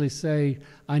basically say,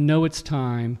 I know it's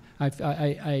time. I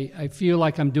feel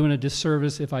like I'm doing a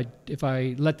disservice if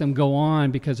I let them go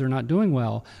on because they're not doing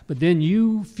well. But then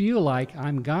you feel like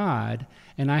I'm God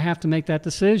and I have to make that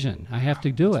decision. I have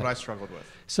to do it. That's what I struggled with.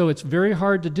 So it's very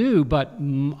hard to do, but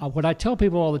what I tell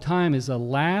people all the time is the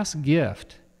last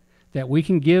gift that we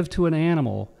can give to an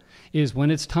animal is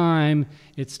when it's time,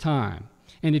 it's time.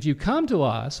 And if you come to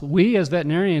us, we as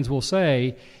veterinarians will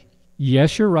say,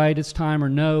 yes, you're right, it's time, or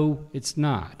no, it's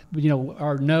not.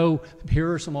 Or no,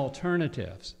 here are some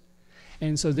alternatives.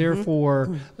 And so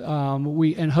therefore,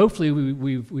 hopefully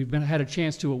we've had a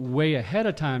chance to way ahead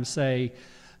of time say,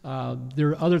 there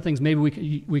are other things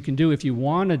maybe we can do if you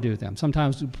want to do them.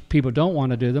 Sometimes people don't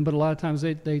want to do them, but a lot of times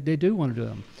they do want to do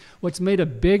them. What's made a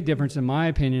big difference, in my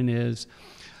opinion, is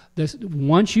this: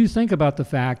 once you think about the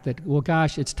fact that, well,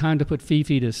 gosh, it's time to put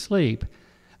Fifi to sleep,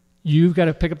 you've got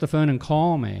to pick up the phone and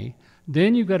call me.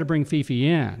 Then you've got to bring Fifi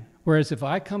in. Whereas if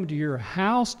I come to your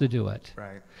house to do it,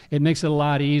 right, it makes it a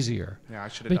lot easier. Yeah, I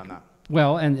should have done that.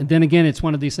 Well, and then again, it's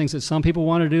one of these things that some people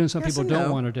want to do and some people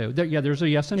don't want to do. There's a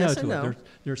yes and no to it.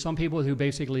 There are some people who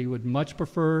basically would much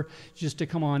prefer just to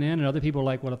come on in, and other people are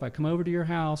like, well, if I come over to your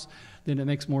house, then it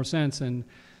makes more sense. And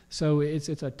so it's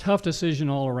a tough decision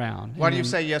all around. Why do you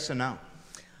say yes and no?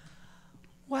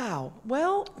 Wow.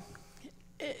 Well,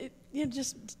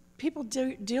 just people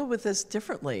deal with this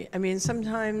differently. I mean,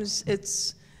 sometimes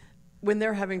it's when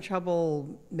they're having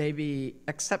trouble maybe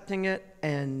accepting it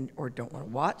or don't want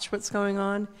to watch what's going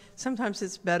on. Sometimes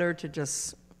it's better to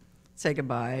just say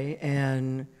goodbye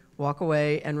and walk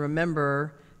away and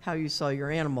remember how you saw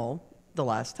your animal the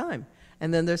last time.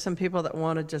 And then there's some people that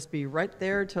want to just be right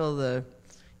there till the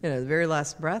very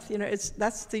last breath.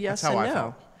 That's the yes and no. I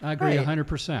felt. I agree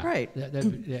 100%. Right.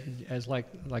 As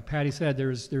like Pattie said,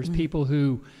 there's people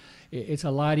who it's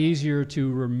a lot easier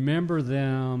to remember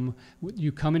them.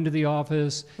 You come into the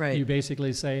office, you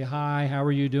basically say, hi, how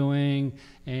are you doing?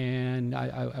 And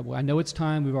I know it's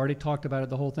time. We've already talked about it,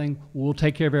 the whole thing. We'll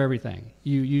take care of everything.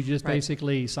 You just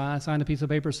basically sign a piece of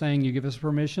paper saying you give us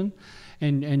permission,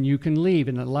 and you can leave.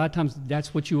 And a lot of times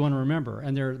that's what you want to remember.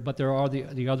 But there are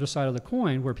the other side of the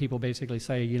coin where people basically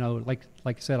say, like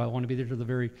I said, I want to be there to the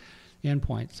very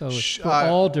endpoint. So we're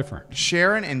all different.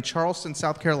 Sharon in Charleston,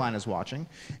 South Carolina is watching,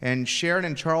 and Sharon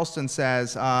in Charleston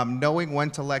says, knowing when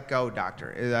to let go,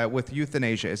 doctor, with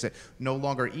euthanasia. Is it no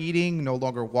longer eating, no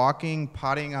longer walking,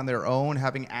 potting on their own,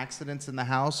 having accidents in the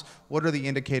house? What are the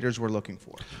indicators we're looking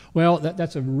for? Well,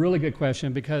 that's a really good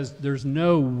question, because there's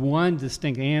no one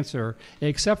distinct answer,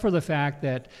 except for the fact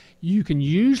that you can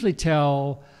usually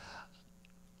tell,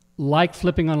 like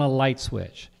flipping on a light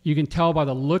switch. You can tell by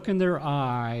the look in their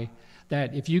eye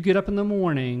that if you get up in the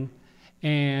morning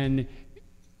and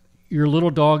your little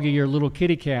doggy, your little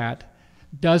kitty cat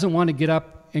doesn't want to get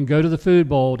up and go to the food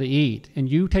bowl to eat, and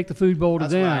you take the food bowl to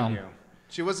them. That's what I knew.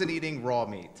 She wasn't eating raw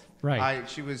meat. Right.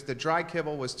 The dry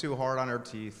kibble was too hard on her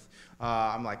teeth.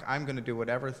 I'm like, I'm going to do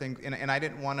whatever thing, and I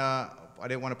didn't want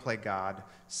to play God.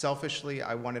 Selfishly,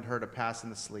 I wanted her to pass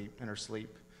in her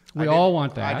sleep. We all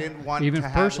want that. I didn't want even to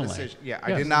have personally. the decision. Yeah,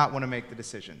 I did not want to make the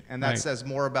decision, and that says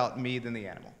more about me than the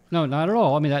animal. No, not at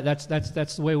all. I mean, that's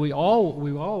the way we all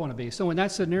want to be. So in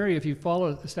that scenario, if you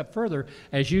follow a step further,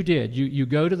 as you did, you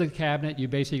go to the cabinet, you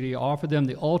basically offer them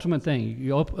the ultimate thing.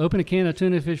 You open a can of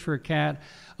tuna fish for a cat,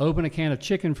 open a can of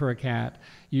chicken for a cat,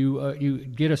 you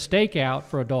get a steak out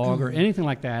for a dog or anything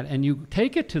like that, and you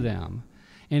take it to them.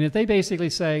 And if they basically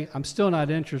say, I'm still not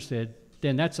interested,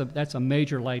 then that's a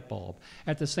major light bulb.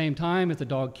 At the same time, if the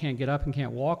dog can't get up and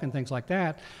can't walk and things like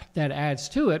that, that adds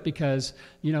to it, because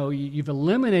you've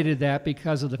eliminated that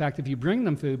because of the fact that if you bring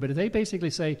them food. But if they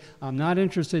basically say, I'm not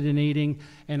interested in eating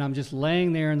and I'm just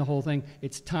laying there and the whole thing,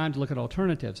 it's time to look at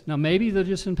alternatives. Now maybe they're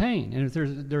just in pain, and if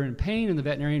they're in pain and the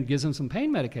veterinarian gives them some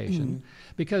pain medication,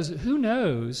 because who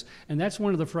knows, and that's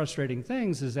one of the frustrating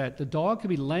things, is that the dog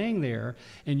could be laying there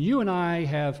and you and I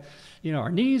have, our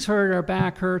knees hurt, our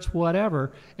back hurts, whatever,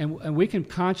 and we can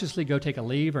consciously go take a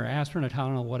leave or aspirin or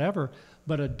Tylenol, whatever,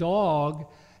 But a dog,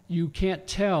 you can't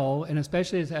tell, and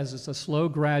especially as it's a slow,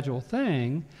 gradual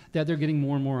thing, that they're getting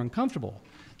more and more uncomfortable.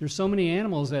 There's so many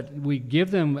animals that we give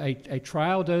them a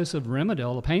trial dose of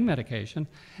Rimadyl, a pain medication,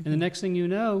 and the next thing you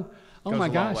know, oh my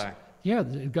gosh, yeah,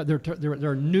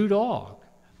 they're a new dog.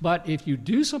 But if you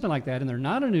do something like that and they're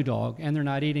not a new dog and they're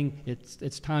not eating,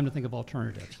 it's time to think of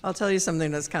alternatives. I'll tell you something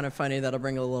that's kind of funny that'll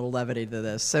bring a little levity to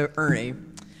this. So Ernie,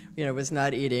 was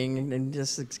not eating and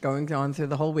just going on through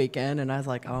the whole weekend. And I was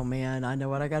like, oh man, I know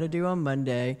what I got to do on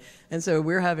Monday. And so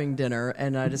we're having dinner,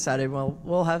 and I decided, well,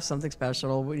 we'll have something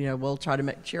special. We'll try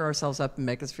to cheer ourselves up and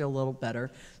make us feel a little better.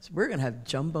 So we're going to have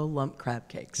jumbo lump crab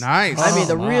cakes. Nice. I mean,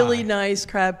 the really nice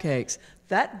crab cakes.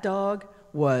 That dog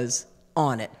was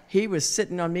on it. He was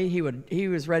sitting on me. He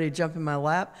was ready to jump in my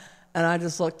lap, and I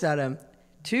just looked at him.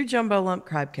 2 jumbo lump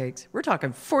crab cakes. We're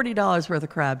talking $40 worth of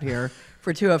crab here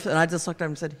for 2 of them. And I just looked at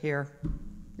him and said, "Here,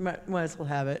 you might as well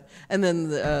have it." And then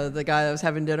the guy I was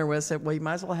having dinner with said, "Well, you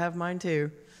might as well have mine too."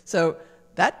 So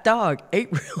that dog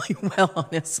ate really well on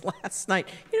this last night.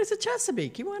 It's a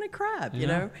Chesapeake. He wanted crab,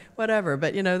 whatever.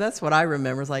 But that's what I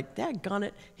remember. It's like, daggone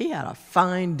it, he had a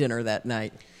fine dinner that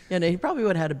night. He probably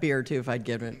would have had a beer too if I'd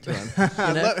given it to him.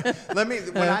 Let me.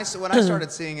 When I started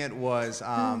seeing it was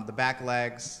the back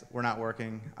legs were not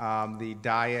working. The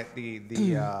diet,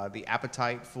 the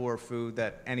appetite for food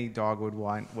that any dog would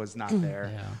want was not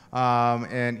there. Yeah.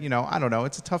 And I don't know.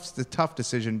 It's a tough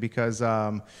decision because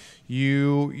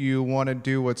you want to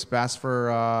do what's best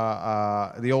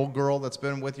for the old girl that's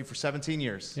been with you for 17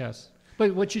 years. Yes.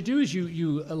 But what you do is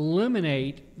you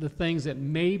eliminate the things that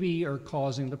maybe are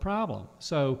causing the problem.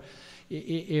 So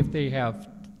if they have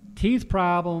teeth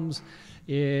problems,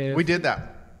 we did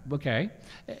that. Okay.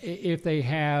 If they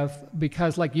have,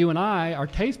 because like you and I, our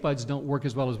taste buds don't work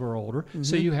as well as we're older,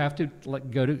 so you have to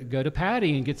go to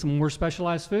Pattie and get some more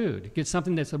specialized food. Get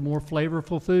something that's a more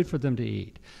flavorful food for them to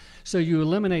eat. So you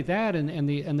eliminate that and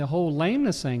the whole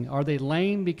lameness thing. Are they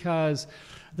lame because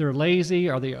they're lazy?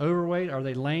 Are they overweight? Are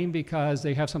they lame because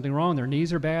they have something wrong? Their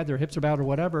knees are bad, their hips are bad, or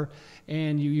whatever.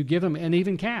 And you give them, and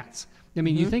even cats. I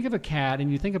mean, you think of a cat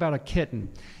and you think about a kitten.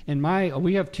 And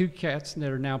we have 2 cats that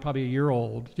are now probably a year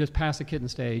old, just past the kitten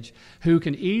stage, who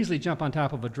can easily jump on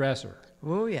top of a dresser.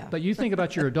 Oh, yeah. But you think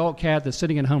about your adult cat that's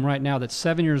sitting at home right now that's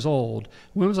 7 years old.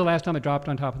 When was the last time it jumped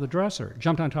on top of the dresser?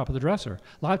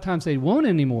 A lot of times they won't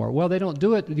anymore. Well, they don't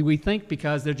do it, we think,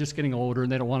 because they're just getting older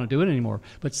and they don't want to do it anymore.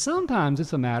 But sometimes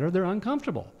it's a matter they're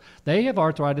uncomfortable. They have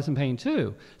arthritis and pain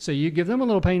too. So you give them a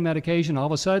little pain medication, all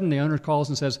of a sudden the owner calls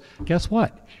and says, guess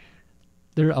what?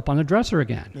 They're up on the dresser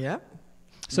again. Yep.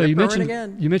 So you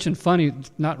mentioned funny,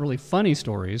 not really funny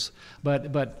stories, but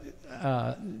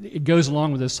it goes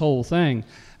along with this whole thing.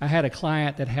 I had a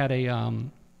client that had a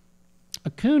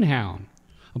coonhound,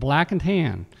 a black and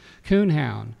tan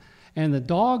coonhound, and the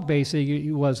dog basically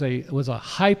was a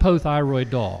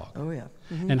hypothyroid dog. Oh yeah.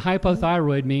 And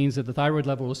hypothyroid means that the thyroid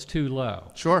level was too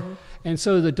low. Sure. And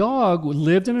so the dog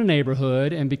lived in a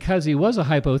neighborhood, and because he was a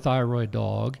hypothyroid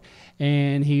dog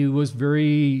and he was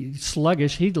very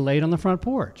sluggish, he laid on the front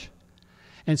porch.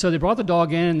 And so they brought the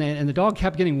dog in, and the dog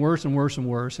kept getting worse and worse and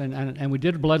worse. And we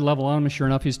did a blood level on him, and sure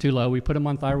enough, he's too low. We put him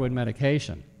on thyroid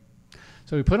medication.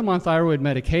 So we put him on thyroid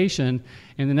medication,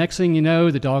 and the next thing you know,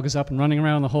 the dog is up and running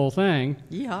around the whole thing.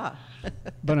 Yeah.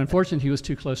 But unfortunately, he was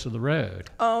too close to the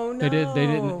road. Oh no!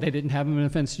 They didn't have him in a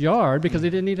fenced yard because they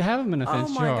didn't need to have him in a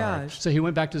fenced yard. Gosh. So he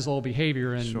went back to his old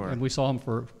behavior, and we saw him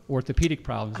for orthopedic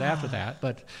problems after that.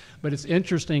 But it's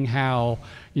interesting how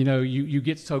you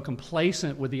get so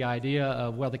complacent with the idea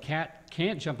of, well, the cat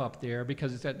can't jump up there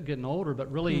because it's getting older, but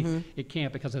really it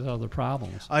can't because of other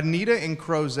problems. Anita in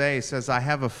Crozet says, I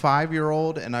have a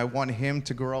 5-year-old and I want him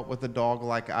to grow up with a dog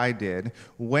like I did.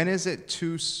 When is it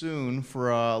too soon for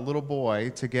a little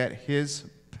boy to get his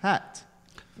pet?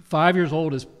 5 years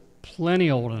old is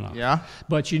plenty old enough. Yeah.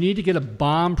 But you need to get a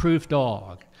bomb-proof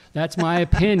dog. That's my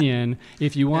opinion.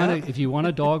 If you want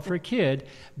a dog for a kid,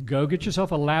 go get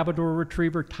yourself a Labrador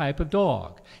Retriever type of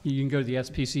dog. You can go to the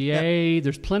SPCA. Yep.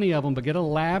 There's plenty of them, but get a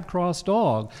lab cross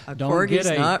dog.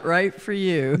 Corgi's not right for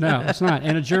you. No, it's not.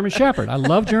 And a German Shepherd. I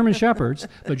love German Shepherds,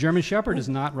 but German Shepherd is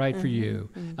not right for you.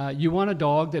 You want a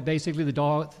dog that basically the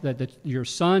dog that your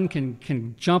son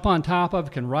can jump on top of,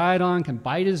 can ride on, can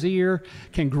bite his ear,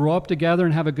 can grow up together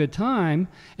and have a good time.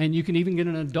 And you can even get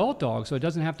an adult dog, so it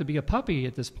doesn't have to be a puppy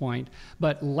at this point.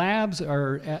 But labs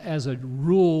are, as a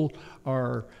rule,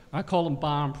 I call them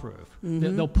bomb-proof.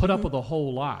 They'll put up with a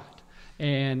whole lot.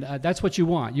 And that's what you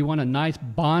want. You want a nice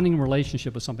bonding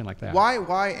relationship with something like that.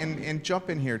 Why and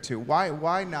jump in here too.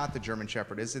 Why not the German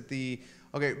Shepherd? Is it the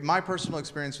Okay, my personal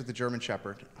experience with the German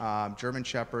Shepherd. German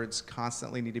Shepherds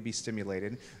constantly need to be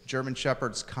stimulated. German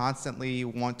Shepherds constantly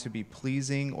want to be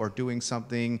pleasing or doing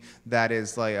something that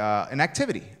is like an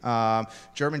activity.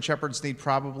 German Shepherds need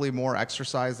probably more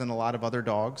exercise than a lot of other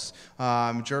dogs.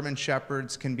 German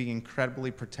Shepherds can be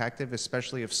incredibly protective,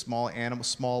 especially of small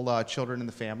children in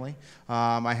the family.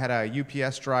 I had a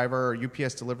UPS driver or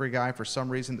UPS delivery guy. For some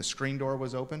reason, the screen door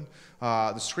was open.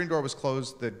 The screen door was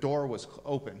closed. The door was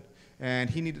open.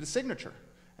 And he needed a signature.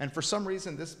 And for some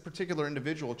reason, this particular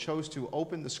individual chose to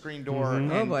open the screen door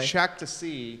and check to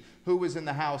see who was in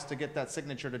the house to get that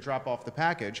signature to drop off the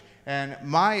package. And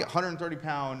my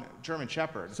 130-pound German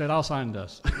Shepherd said, "I'll sign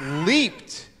this."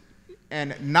 Leaped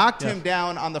and knocked him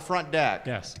down on the front deck.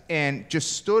 And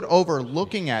just stood over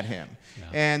looking at him.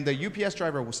 And the UPS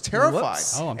driver was terrified.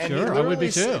 Whoops. Oh, I'm sure. I would be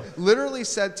too. Literally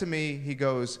said to me, he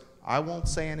goes, "I won't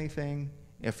say anything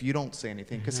if you don't say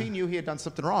anything," because he knew he had done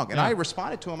something wrong. And I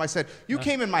responded to him. I said, "You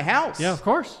came in my house." Yeah, of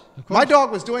course. My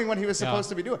dog was doing what he was supposed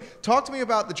to be doing. Talk to me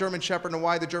about the German Shepherd and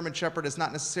why the German Shepherd is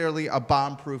not necessarily a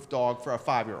bomb-proof dog for a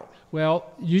 5-year-old.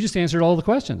 Well, you just answered all the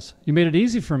questions. You made it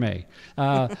easy for me.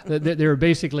 They're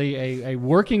basically a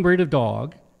working breed of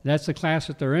dog. That's the class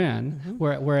that they're in,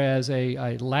 whereas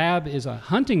a lab is a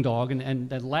hunting dog, and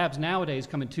the labs nowadays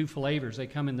come in 2 flavors. They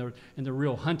come in the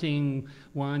real hunting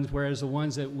ones, whereas the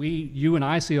ones that you and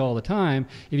I see all the time,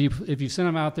 if you send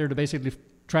them out there to basically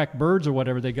track birds or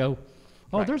whatever, they go,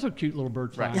 "Oh, there's a cute little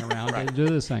bird flying around." They do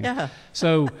this thing.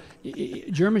 So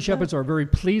German Shepherds are very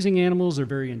pleasing animals. They're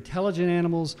very intelligent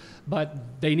animals,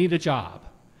 but they need a job.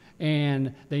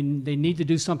 And they need to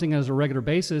do something on a regular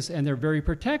basis, and they're very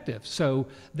protective. So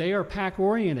they are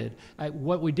pack-oriented.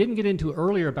 What we didn't get into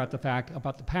earlier about the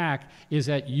pack is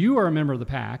that you are a member of the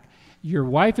pack, your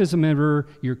wife is a member,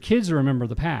 your kids are a member of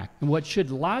the pack. And what should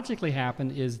logically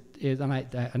happen is and I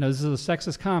know this is a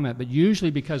sexist comment, but usually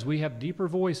because we have deeper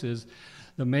voices,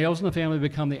 the males in the family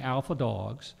become the alpha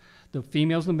dogs, the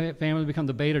females in the family become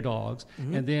the beta dogs,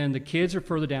 and then the kids are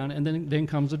further down, and then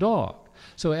comes the dog.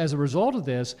 So as a result of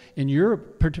this, in your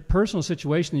personal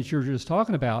situation that you were just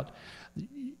talking about,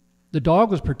 the dog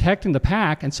was protecting the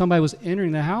pack and somebody was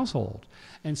entering the household.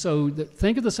 And so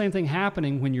think of the same thing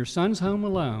happening when your son's home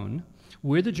alone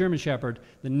with the German Shepherd.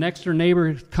 The next door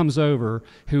neighbor comes over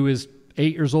who is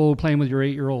 8 years old playing with your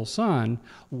 8-year-old son,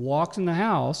 walks in the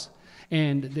house,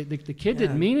 and the kid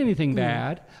didn't mean anything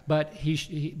bad, but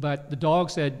but the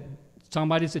dog said,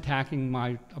 "Somebody's attacking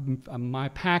my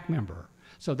pack member."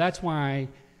 So that's why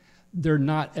they're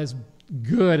not as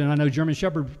good. And I know German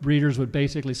Shepherd breeders would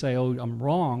basically say, "Oh, I'm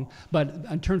wrong." But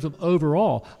in terms of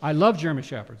overall, I love German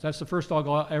Shepherds. That's the first dog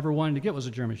I ever wanted to get was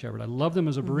a German Shepherd. I love them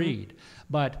as a breed.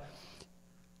 But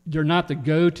they're not the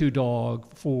go-to dog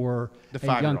for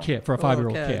a young kid, for a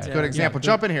 5-year-old kid. Good example.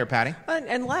 Jump in here, Patty.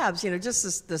 And labs,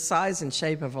 just the size and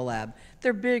shape of a lab.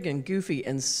 They're big and goofy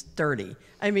and sturdy.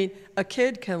 I mean, a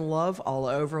kid can love all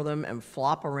over them and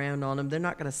flop around on them. They're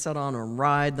not going to sit on and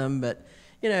ride them, but,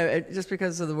 just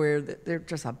because of the weird, they're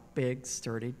just a big,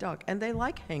 sturdy dog. And they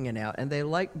like hanging out, and they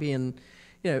like being,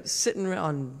 sitting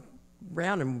around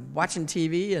and watching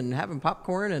TV and having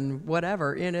popcorn and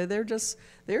whatever. They're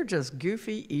just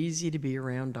goofy, easy to be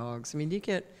around dogs. I mean,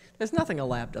 there's nothing a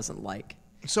lab doesn't like.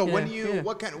 So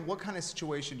what kind of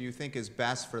situation do you think is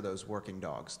best for those working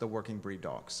dogs, the working breed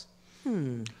dogs?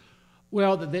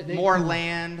 Well, more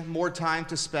land, more time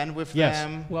to spend with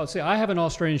them. Well, see, I have an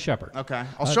Australian Shepherd. Okay.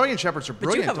 Australian Shepherds are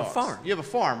brilliant dogs. But you have a farm. You have a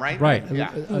farm, right? Right. Yeah.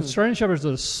 Australian Shepherds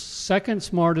are the second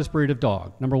smartest breed of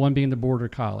dog, number 1 being the Border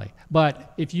Collie.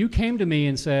 But if you came to me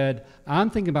and said, "I'm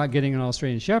thinking about getting an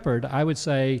Australian Shepherd," I would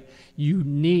say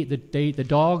the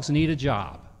dogs need a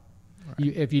job.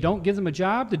 If you don't give them a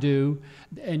job to do,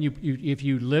 and if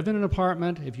you live in an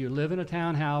apartment, if you live in a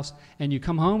townhouse, and you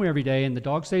come home every day and the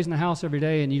dog stays in the house every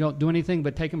day and you don't do anything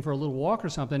but take him for a little walk or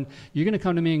something, you're going to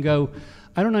come to me and go,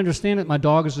 "I don't understand it. My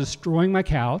dog is destroying my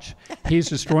couch. He's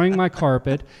destroying my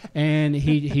carpet, and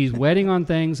he's wetting on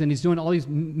things, and he's doing all these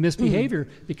misbehavior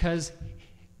because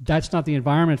that's not the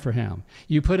environment for him."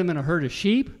 You put him in a herd of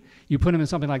sheep, you put him in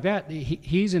something like that,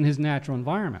 he's in his natural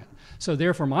environment. So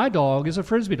therefore, my dog is a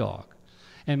Frisbee dog.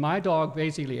 And my dog,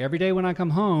 basically, every day when I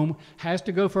come home, has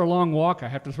to go for a long walk. I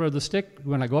have to throw the stick.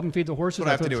 When I go up and feed the horses,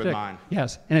 I have to do the with stick. mine.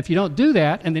 Yes. And if you don't do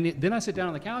that, and then I sit down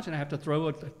on the couch and I have to throw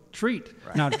a treat.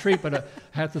 Right. Not a treat, but I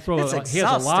have to throw he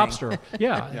has a lobster.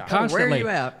 Yeah, constantly.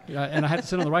 Where are you at? And I have to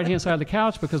sit on the right-hand side of the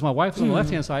couch because my wife's on the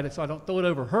left-hand side, so I don't throw it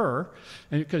over her.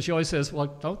 And because she always says, "Well,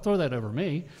 don't throw that over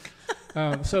me."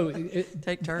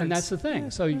 Take turns. And that's the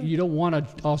thing. So you don't want an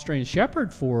Australian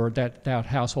Shepherd for that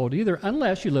household either,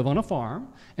 unless you live on a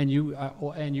farm and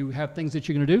you have things that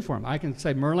you're going to do for them. I can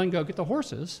say, Merlin, go get the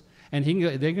horses. And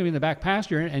they're going to be in the back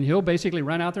pasture, and he'll basically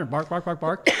run out there and bark, bark, bark,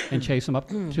 bark, and chase them up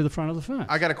to the front of the fence.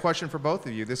 I got a question for both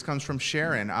of you. This comes from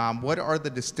Sharon. What are the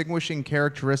distinguishing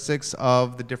characteristics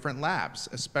of the different labs,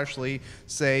 especially,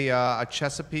 say, a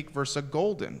Chesapeake versus a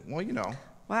Golden? Well, you know.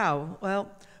 Wow.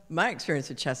 Well, my experience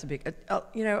with Chesapeake,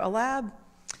 you know, a lab,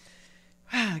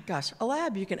 a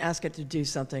lab, you can ask it to do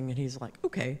something, and he's like,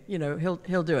 okay, you know,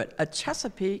 he'll do it. A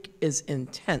Chesapeake is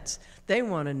intense. They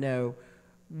want to know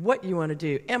what you want to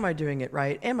do. Am I doing it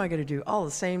right? Am I going to do all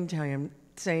the same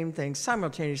things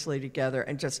simultaneously together?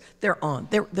 And just they're on.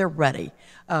 They're ready.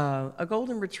 A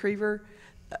golden retriever,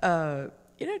 you know,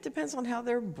 it depends on how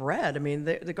they're bred. I mean,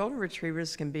 the golden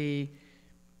retrievers can be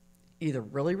either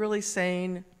really, really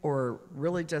sane or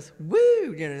really just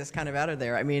woo, you know, just kind of out of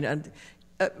there. I mean,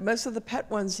 most of the pet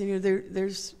ones, you know,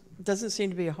 there's doesn't seem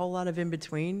to be a whole lot of in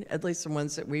between. At least the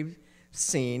ones that we've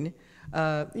seen.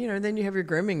 You know, and then you have your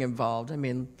grooming involved. I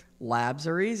mean, labs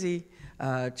are easy,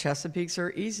 Chesapeakes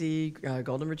are easy,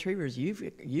 golden retrievers,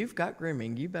 you've got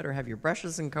grooming. You better have your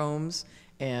brushes and combs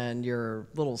and your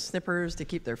little snippers to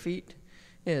keep their feet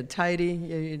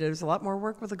tidy. There's a lot more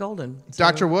work with a golden. So,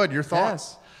 Dr. Wood, your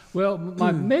thoughts? Yes. Well,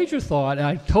 my major thought, and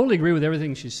I totally agree with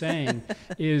everything she's saying,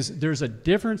 is there's a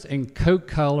difference in coat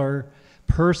color,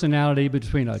 personality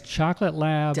between a chocolate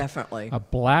lab, definitely, a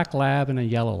black lab, and a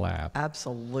yellow lab.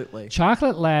 Absolutely.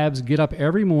 Chocolate labs get up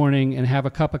every morning and have a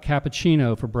cup of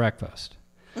cappuccino for breakfast.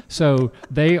 So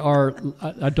they are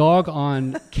a dog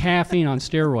on caffeine on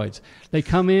steroids. They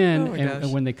come in,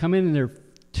 and when they come in and they're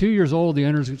 2 years old, the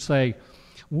owners would say,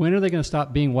 when are they going to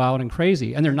stop being wild and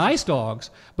crazy? And they're nice dogs,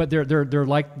 but they're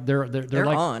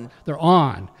on. They're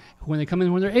on. When they come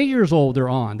in, when they're 8 years old, they're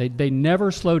on. They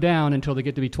never slow down until they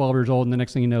get to be 12 years old, and the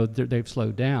next thing you know, they've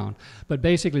slowed down. But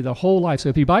basically, the whole life. So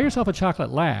if you buy yourself a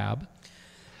chocolate lab,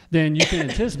 then you can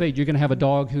anticipate you're going to have a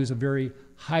dog who's a very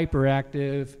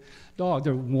hyperactive dog.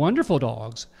 They're wonderful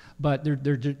dogs, but they're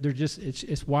just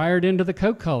it's wired into the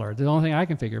coat color. The only thing I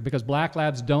can figure, because black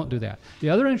labs don't do that.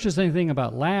 The other interesting thing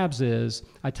about labs is,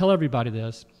 I tell everybody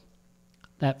this,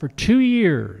 that for 2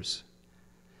 years,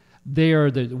 they are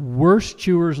the worst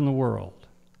chewers in the world.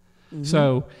 Mm-hmm.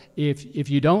 So if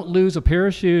you don't lose a pair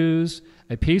of shoes,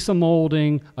 a piece of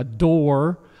molding, a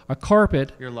door, a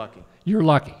carpet, you're lucky. You're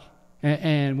lucky.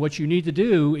 And what you need to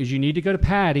do is you need to go to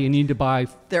Pattie and you need to buy...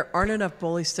 There aren't enough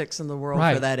bully sticks in the world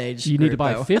right. for that age You group, need to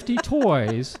buy 50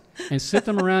 toys and sit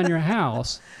them around your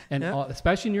house, and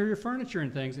especially near your furniture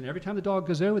and things, and every time the dog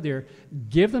goes over there,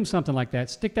 give them something like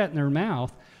that, stick that in their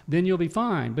mouth, then you'll be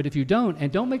fine. But if you don't,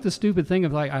 and don't make the stupid thing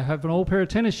of like, I have an old pair of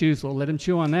tennis shoes, so let them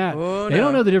chew on that. Oh, they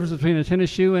don't know the difference between a tennis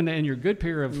shoe and your good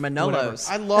pair of Manolos.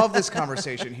 I love this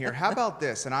conversation here. How about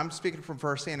this? And I'm speaking from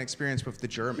firsthand experience with the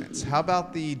Germans. How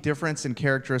about the difference in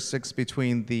characteristics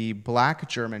between the black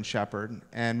German Shepherd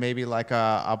and maybe like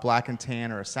a black and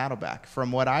tan or a saddleback?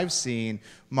 From what I've seen,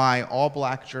 my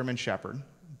all-black German Shepherd,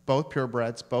 both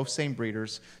purebreds, both same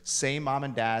breeders, same mom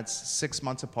and dads, 6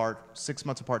 months apart,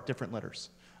 different litters.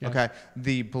 Yeah. Okay,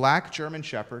 the black German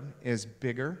Shepherd is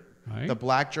bigger. Right. The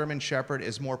black German Shepherd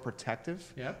is more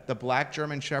protective. Yep. The black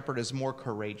German Shepherd is more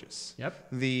courageous. Yep.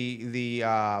 The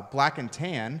black and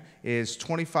tan is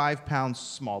 25 pounds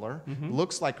smaller. Mm-hmm.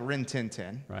 Looks like Rin Tin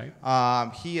Tin. Right.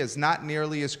 He is not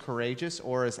nearly as courageous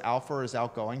or as alpha or as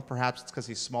outgoing. Perhaps it's because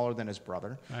he's smaller than his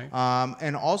brother. Right.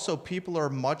 And also, people are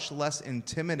much less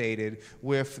intimidated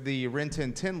with the Rin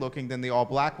Tin Tin looking than the all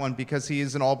black one, because he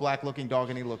is an all black looking dog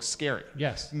and he looks scary.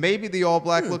 Yes. Maybe the all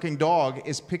black looking dog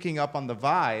is picking up on the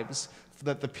vibes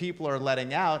that the people are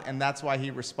letting out, and that's why he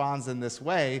responds in this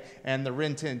way, and the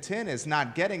Rin Tin Tin is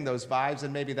not getting those vibes,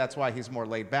 and maybe that's why he's more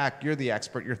laid back. You're the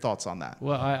expert. Your thoughts on that?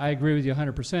 Well, I agree with you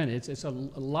 100%. It's a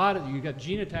lot of, you got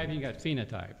genotype and you got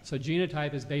phenotype. So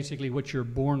genotype is basically what you're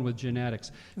born with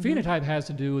genetics. Mm-hmm. Phenotype has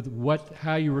to do with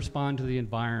how you respond to the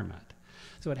environment.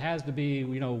 So it has to be,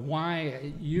 you know,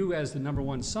 why you as the number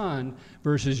one son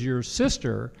versus your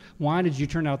sister, why did you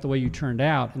turn out the way you turned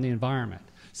out in the environment?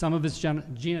 Some of it's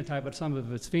genotype, but some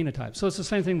of it's phenotype. So it's the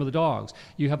same thing with the dogs.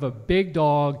 You have a big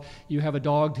dog, you have a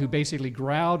dog who basically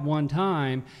growled one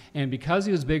time, and because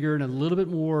he was bigger and a little bit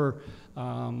more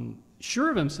sure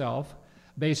of himself,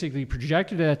 basically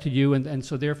projected that to you, and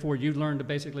so therefore you learn to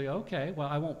basically, okay, well,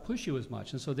 I won't push you as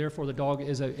much, and so therefore the dog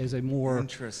is a more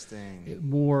interesting,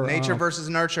 more nature versus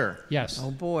nurture. Yes.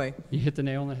 Oh boy, you hit the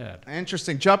nail on the head.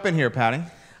 Interesting. Jump in here, Pattie.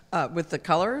 With the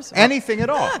colors? Anything at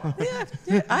all.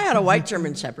 Yeah. I had a white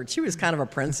German Shepherd. She was kind of a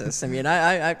princess. I mean,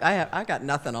 I got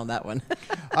nothing on that one.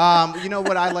 You know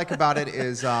what I like about it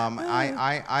is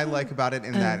I like about it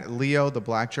in that Leo, the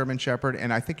black German Shepherd,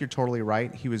 and I think you're totally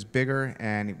right. He was bigger,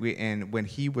 and when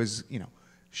he was,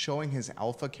 showing his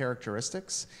alpha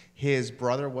characteristics, his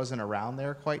brother wasn't around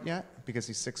there quite yet because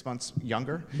he's 6 months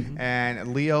younger,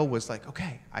 and Leo was like,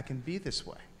 okay, I can be this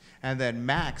way. And then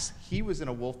Max, he was in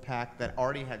a wolf pack that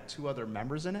already had 2 other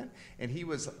members in it, and he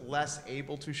was less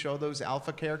able to show those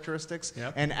alpha characteristics,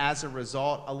 and as a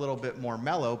result, a little bit more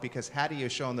mellow, because had he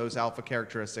shown those alpha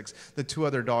characteristics, the 2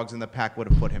 other dogs in the pack would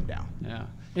have put him down. Yeah.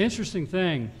 Interesting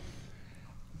thing,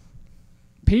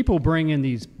 people bring in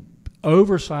these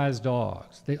oversized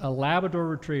dogs, a Labrador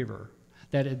Retriever,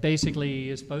 that it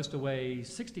basically is supposed to weigh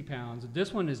 60 pounds.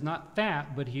 This one is not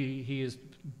fat, but he is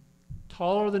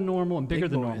taller than normal and bigger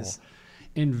than normal.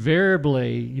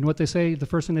 Invariably, you know what they say? The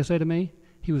first thing they say to me?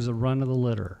 He was a run of the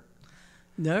litter.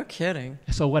 No kidding.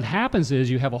 So what happens is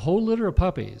you have a whole litter of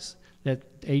puppies, that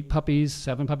 8 puppies,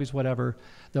 7 puppies, whatever.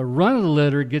 The run of the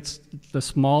litter gets the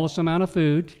smallest amount of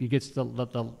food. He gets the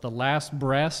last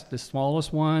breast, the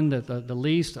smallest one, the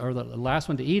least, or the last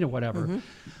one to eat or whatever.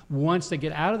 Once they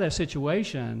get out of that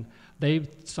situation, they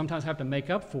sometimes have to make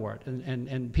up for it.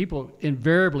 And people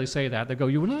invariably say that. They go,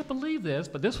 you will not believe this,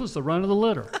 but this was the run of the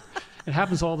litter. It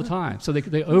happens all the time. So they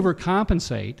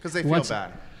overcompensate. Because they feel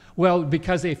bad. Well,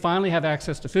 because they finally have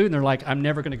access to food, and they're like, I'm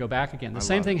never going to go back again. The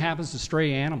same thing happens to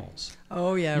stray animals.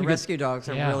 Oh, yeah. Rescue dogs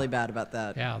are really bad about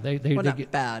that. Yeah. Well,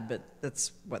 not bad, but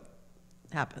that's what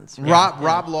happens.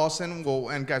 Rob Lawson,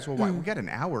 and guys, we got an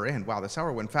hour in. Wow, this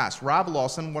hour went fast. Rob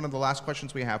Lawson, one of the last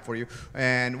questions we have for you,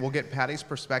 and we'll get Pattie's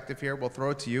perspective here. We'll throw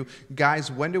it to you. Guys,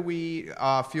 when do we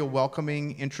feel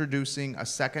welcoming introducing a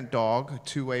second dog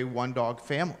to a one-dog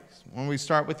family? When we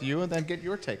start with you, and then get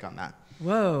your take on that.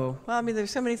 Whoa. Well, I mean,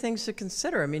 there's so many things to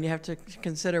consider. I mean, you have to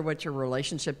consider what your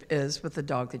relationship is with the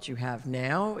dog that you have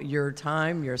now, your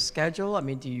time, your schedule. I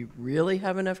mean, do you really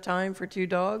have enough time for 2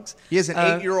 dogs? He has an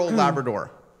 8-year-old Labrador.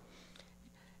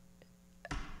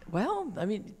 Well, I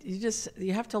mean,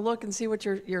 you have to look and see what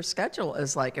your schedule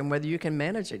is like and whether you can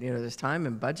manage it. There's time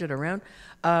and budget around.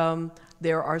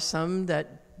 There are some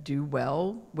that do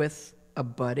well with a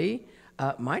buddy.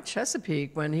 My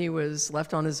Chesapeake, when he was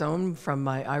left on his own from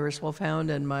my Irish Wolfhound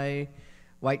and my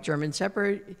white German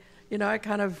Shepherd, I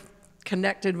kind of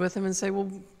connected with him and say,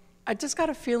 well, I just got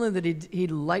a feeling that he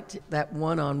liked that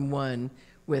one-on-one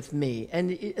with me. And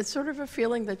it's sort of a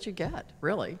feeling that you get,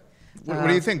 really. What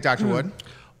do you think, Dr. Wood?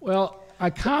 Well, I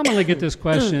commonly get this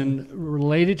question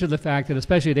related to the fact that,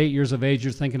 especially at 8 years of age,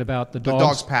 you're thinking about the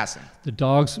dog's passing. The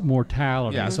dog's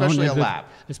mortality. Yeah, especially a lab.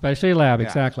 Especially a lab,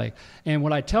 exactly. And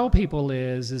what I tell people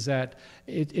is that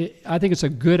I think it's a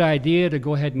good idea to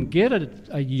go ahead and get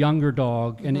a younger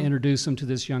dog and introduce them to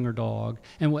this younger dog.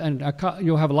 And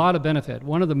you'll have a lot of benefit.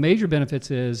 One of the major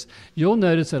benefits is you'll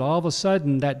notice that all of a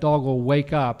sudden that dog will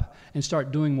wake up and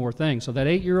start doing more things. So that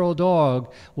 8-year-old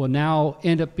dog will now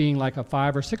end up being like a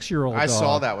 5 or 6-year-old dog. I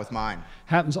saw that with mine.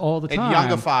 Happens all the time. It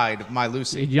youngified my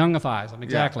Lucy. It youngifies them,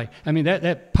 exactly. Yeah. I mean,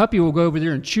 that puppy will go over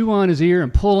there and chew on his ear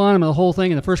and pull on him and the whole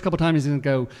thing. And the first couple of times he's going to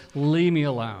go, leave me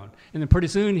alone. And then pretty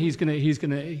soon he's going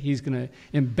to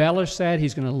embellish that.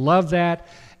 He's going to love that,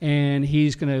 and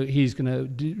he's going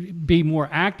to be more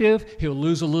active. He'll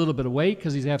lose a little bit of weight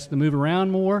because he has to move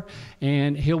around more,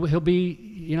 and he'll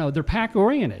be, they're pack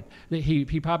oriented.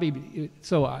 He probably,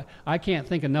 so I can't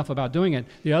think enough about doing it.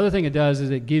 The other thing it does is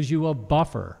it gives you a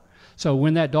buffer. So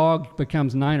when that dog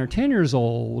becomes 9 or 10 years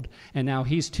old, and now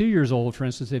he's 2 years old, for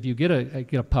instance, if you get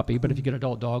a puppy, but if you get an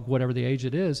adult dog, whatever the age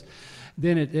it is,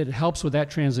 then it helps with that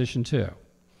transition too.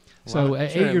 So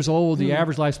at 8 years old, the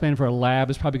average lifespan for a lab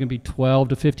is probably going to be 12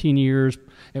 to 15 years.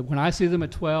 And when I see them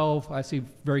at 12, I see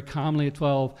very commonly at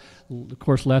 12, of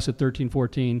course less at 13,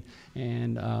 14,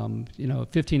 and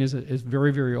 15 is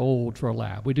very, very old for a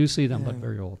lab. We do see them, but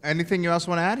very old. Anything you else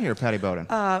want to add here, Pattie Boden?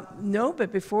 No,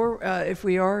 but before, if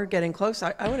we are getting close,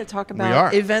 I want to talk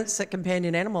about events that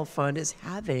Companion Animal Fund is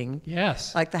having.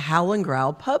 Yes. Like the Howl and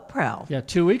Growl Pub Prowl. Yeah,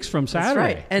 2 weeks from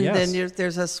Saturday. That's right. And then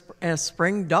there's a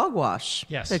spring dog wash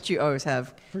that you always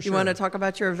have. You want to talk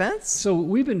about your events? So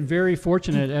we've been very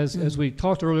fortunate, as we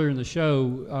talked earlier in the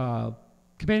show,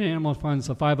 Companion Animal Fund's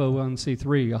a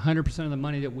 501c3. 100% of the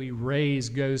money that we raise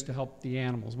goes to help the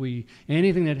animals.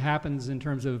 Anything that happens in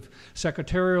terms of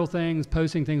secretarial things,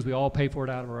 posting things, we all pay for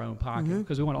it out of our own pocket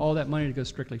because we want all that money to go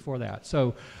strictly for that.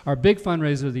 So our big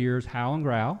fundraiser of the year is Howl and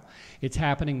Growl. It's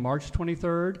happening March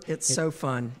 23rd. It's so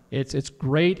fun. It's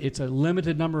great. It's a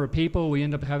limited number of people. We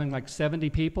end up having like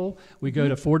 70 people. We go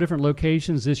to 4 different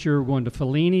locations. This year we're going to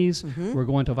Fellini's. We're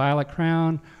going to Violet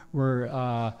Crown.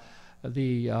 We're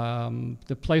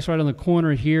the place right on the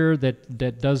corner here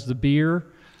that does the beer.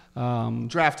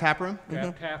 Draft Tap Room.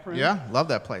 Draft Tap Room. Yeah, love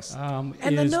that place. And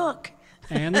the Nook.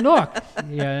 And the Nook.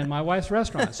 Yeah, and my wife's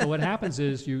restaurant. So what happens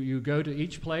is you go to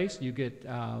each place, you get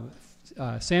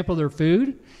sample their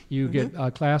food, you get a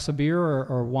glass of beer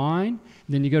or wine,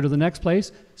 and then you go to the next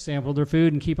place, sample their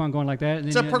food, and keep on going like that.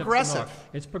 And then it's progressive.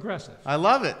 It's progressive. I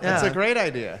love it. Yeah. It's a great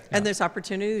idea. And there's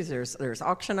opportunities. There's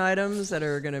auction items that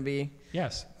are going to be.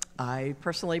 Yes. I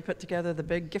personally put together the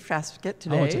big gift basket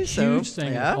today. Oh, it's a huge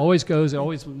thing. Yeah. It always goes. It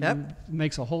always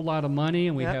makes a whole lot of money,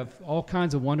 and we Yep. have all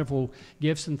kinds of wonderful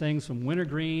gifts and things from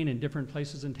Wintergreen and different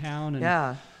places in town.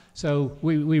 And so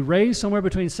we raise somewhere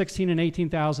between $16,000 and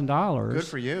 $18,000. Good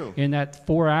for you. In that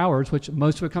 4 hours, which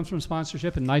most of it comes from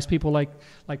sponsorship and nice people like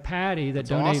Pattie that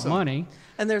donate awesome. money.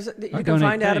 And you can donate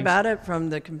find out things. about it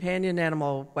from the Companion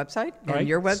Animal website and Right.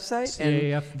 your website. And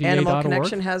CAFVA.org. Animal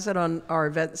Connection has it on our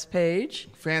events page.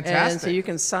 Fantastic. And so you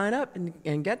can sign up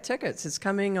and get tickets. It's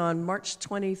coming on March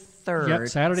 23rd. Yep,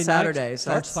 Saturday.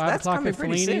 So Starts 5 that's o'clock coming at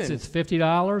pretty Fellini's. soon. It's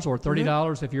 $50 or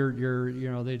 $30 if you're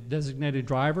the designated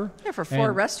driver. Yeah, for 4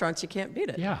 And- restaurants, you can't beat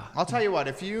it. Yeah. I'll tell you what,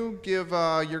 if you give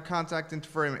your contact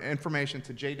information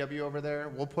to JW over there,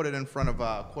 we'll put it in front of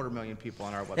 250,000 people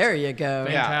on our website. There you go.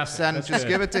 Fantastic. Yeah, That's just good.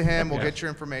 give it to him. We'll get your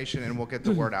information, and we'll get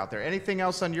the word out there. Anything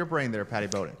else on your brain there, Pattie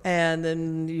Boden? And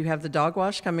then you have the dog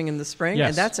wash coming in the spring, Yes.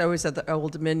 and that's always at the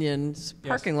Old Dominion's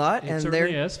parking lot. It and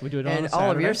certainly is. We do it on a and all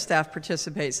of your Saturday. staff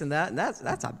participates in that, and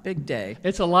that's a big day.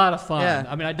 It's a lot of fun. Yeah.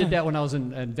 I mean, I did that when I was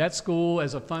in vet school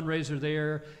as a fundraiser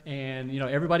there, and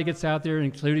everybody gets out there,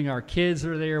 including our kids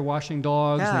are there washing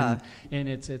dogs, Yeah. and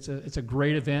it's a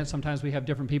great event. Sometimes we have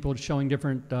different people showing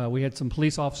different. We had some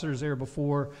police officers there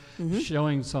before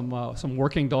showing some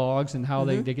working dogs and how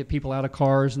they get people out of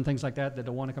cars and things like that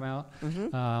don't want to come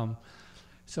out.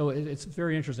 So it's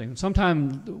very interesting.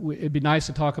 Sometimes it'd be nice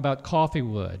to talk about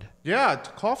Coffeewood. Yeah,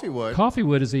 Coffeewood.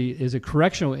 Coffeewood is a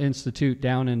correctional institute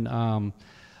down in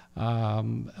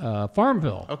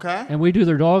Farmville. Okay. And we do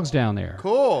their dogs down there.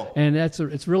 Cool. And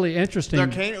it's really interesting.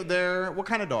 They're what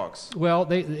kind of dogs? Well,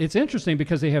 it's interesting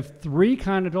because they have 3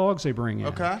 kind of dogs they bring in.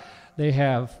 Okay. They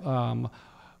have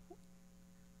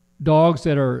dogs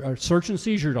that are search and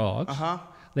seizure dogs. Uh-huh.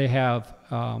 They have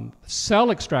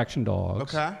cell extraction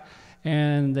dogs. Okay.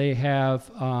 And they have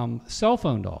cell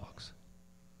phone dogs.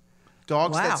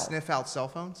 Dogs Wow. that sniff out cell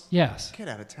phones? Yes. Get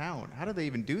out of town. How do they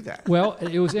even do that? Well,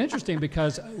 it was interesting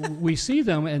because we see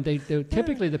them, and they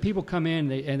typically the people come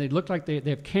in and they look like they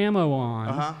have camo on,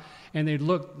 Uh-huh. and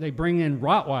they bring in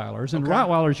Rottweilers, and Okay.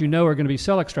 Rottweilers are going to be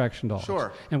cell extraction dogs.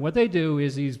 Sure. And what they do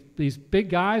is these big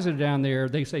guys that are down there,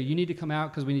 they say you need to come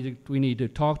out because we need to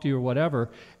talk to you or whatever.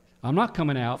 I'm not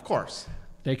coming out. Of course.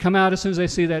 They come out as soon as they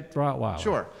see that Rottweiler.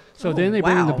 Sure. So then they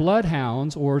bring in the wow.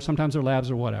 bloodhounds, or sometimes they're labs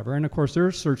or whatever, and of course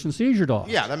they're search and seizure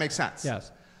dogs. Yeah, that makes sense.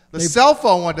 Yes. The cell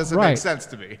phone one doesn't Right. make sense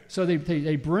to me. So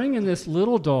they bring in this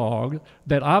little dog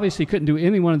that obviously couldn't do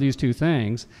any one of these 2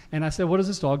 things. And I said, what does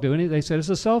this dog do? And they said, it's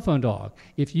a cell phone dog.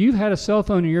 If you've had a cell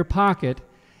phone in your pocket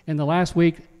in the last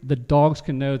week, the dogs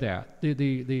can know that.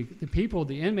 The people,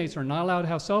 the inmates are not allowed to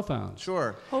have cell phones.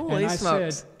 Sure. Holy and I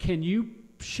smokes. said, can you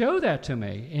show that to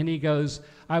me? And he goes,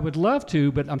 I would love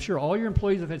to, but I'm sure all your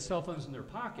employees have had cell phones in their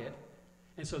pocket.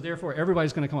 And so therefore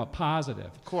everybody's going to come up positive.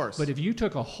 Of course. But if you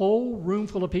took a whole room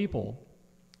full of people,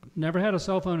 never had a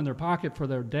cell phone in their pocket for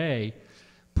their day,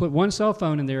 put one cell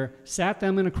phone in there, sat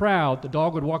them in a crowd, the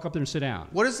dog would walk up there and sit down.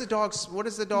 What is the dog?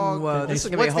 Whoa, this is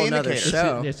gonna be a what's whole the nother indicator?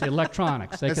 show. It's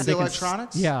electronics. It's the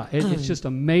electronics? Yeah, it's just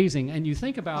amazing. And you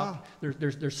think about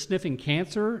they're sniffing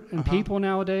cancer in people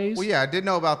nowadays. Well, yeah, I did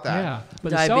know about that. Yeah,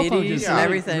 but the cell phone Diabetes just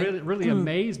and really, everything. really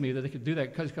amazed me that they could do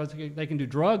that because they can do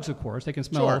drugs, of course. They can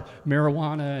smell Sure.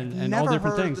 marijuana and all Never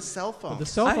different heard of things. the cell phone. But the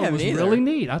cell I phone haven't was either. really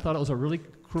neat. I thought it was a really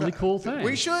cool thing.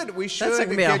 We should gonna be a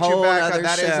get you whole back. other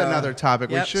That is show. another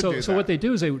topic. Yep. We should so, do that. so what they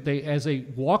do is they as they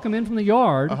walk them in from the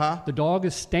yard, Uh-huh. the dog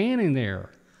is standing there.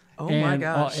 Oh, my and,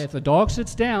 gosh. if the dog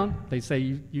sits down, they say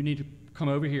you need to come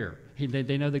over here.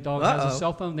 They know the dog has Uh-oh. a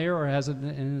cell phone there or has it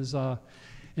in his I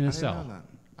didn't cell. know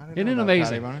that. Isn't it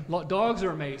amazing? Dogs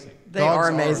are amazing. They are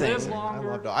amazing. Live longer.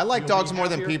 I love dogs. I like dogs more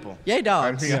than people. Yay,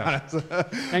 dogs.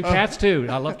 And cats too.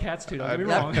 I love cats too. Don't get me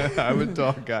wrong. I'm a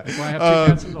dog guy. Well, I have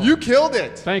two cats as well. You killed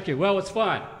it. Thank you. Well, it's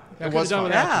fun. It was fun.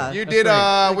 Yeah. You did.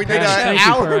 We did an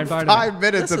hour and 5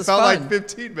 minutes. This It is felt fun. like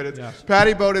 15 minutes. Yeah.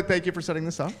 Pattie Boden, thank you for setting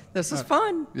this up. This is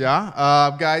fun.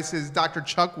 Yeah, guys, is Dr.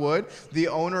 Chuck Wood, the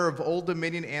owner of Old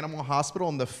Dominion Animal Hospital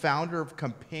and the founder of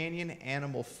Companion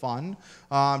Animal Fun.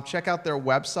 Check out their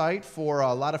website for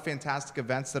a lot of fantastic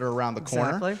events that are around the corner.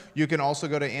 Exactly. You can also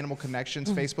go to Animal Connections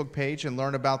Facebook page and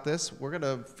learn about this. We're going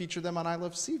to feature them on I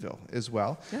Love Seaville as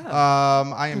well. Yeah.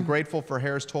 I am grateful for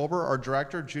Harris Tolber, our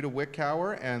director, Judah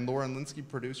Wickauer, and Lauren Linsky,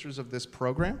 producers of this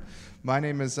program. My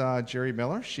name is Jerry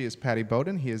Miller. She is Pattie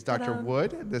Boden. He is Dr. Ta-da.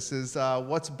 Wood. This is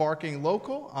What's Barking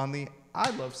Local on the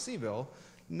I Love Seaville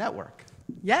network.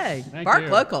 Yay. Thank Bark you.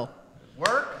 local.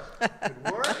 Work.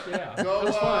 Good work. Yeah, Go, that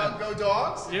was fun. Go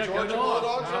dogs. Yeah, go Georgia dogs.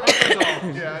 Bulldogs. I Right? like the dogs.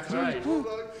 Yeah, That's Georgia right.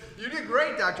 Bulldogs. You did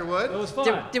great, Dr. Wood. It was fun.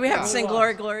 Do we have Yeah. to sing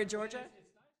Glory, Glory, Georgia?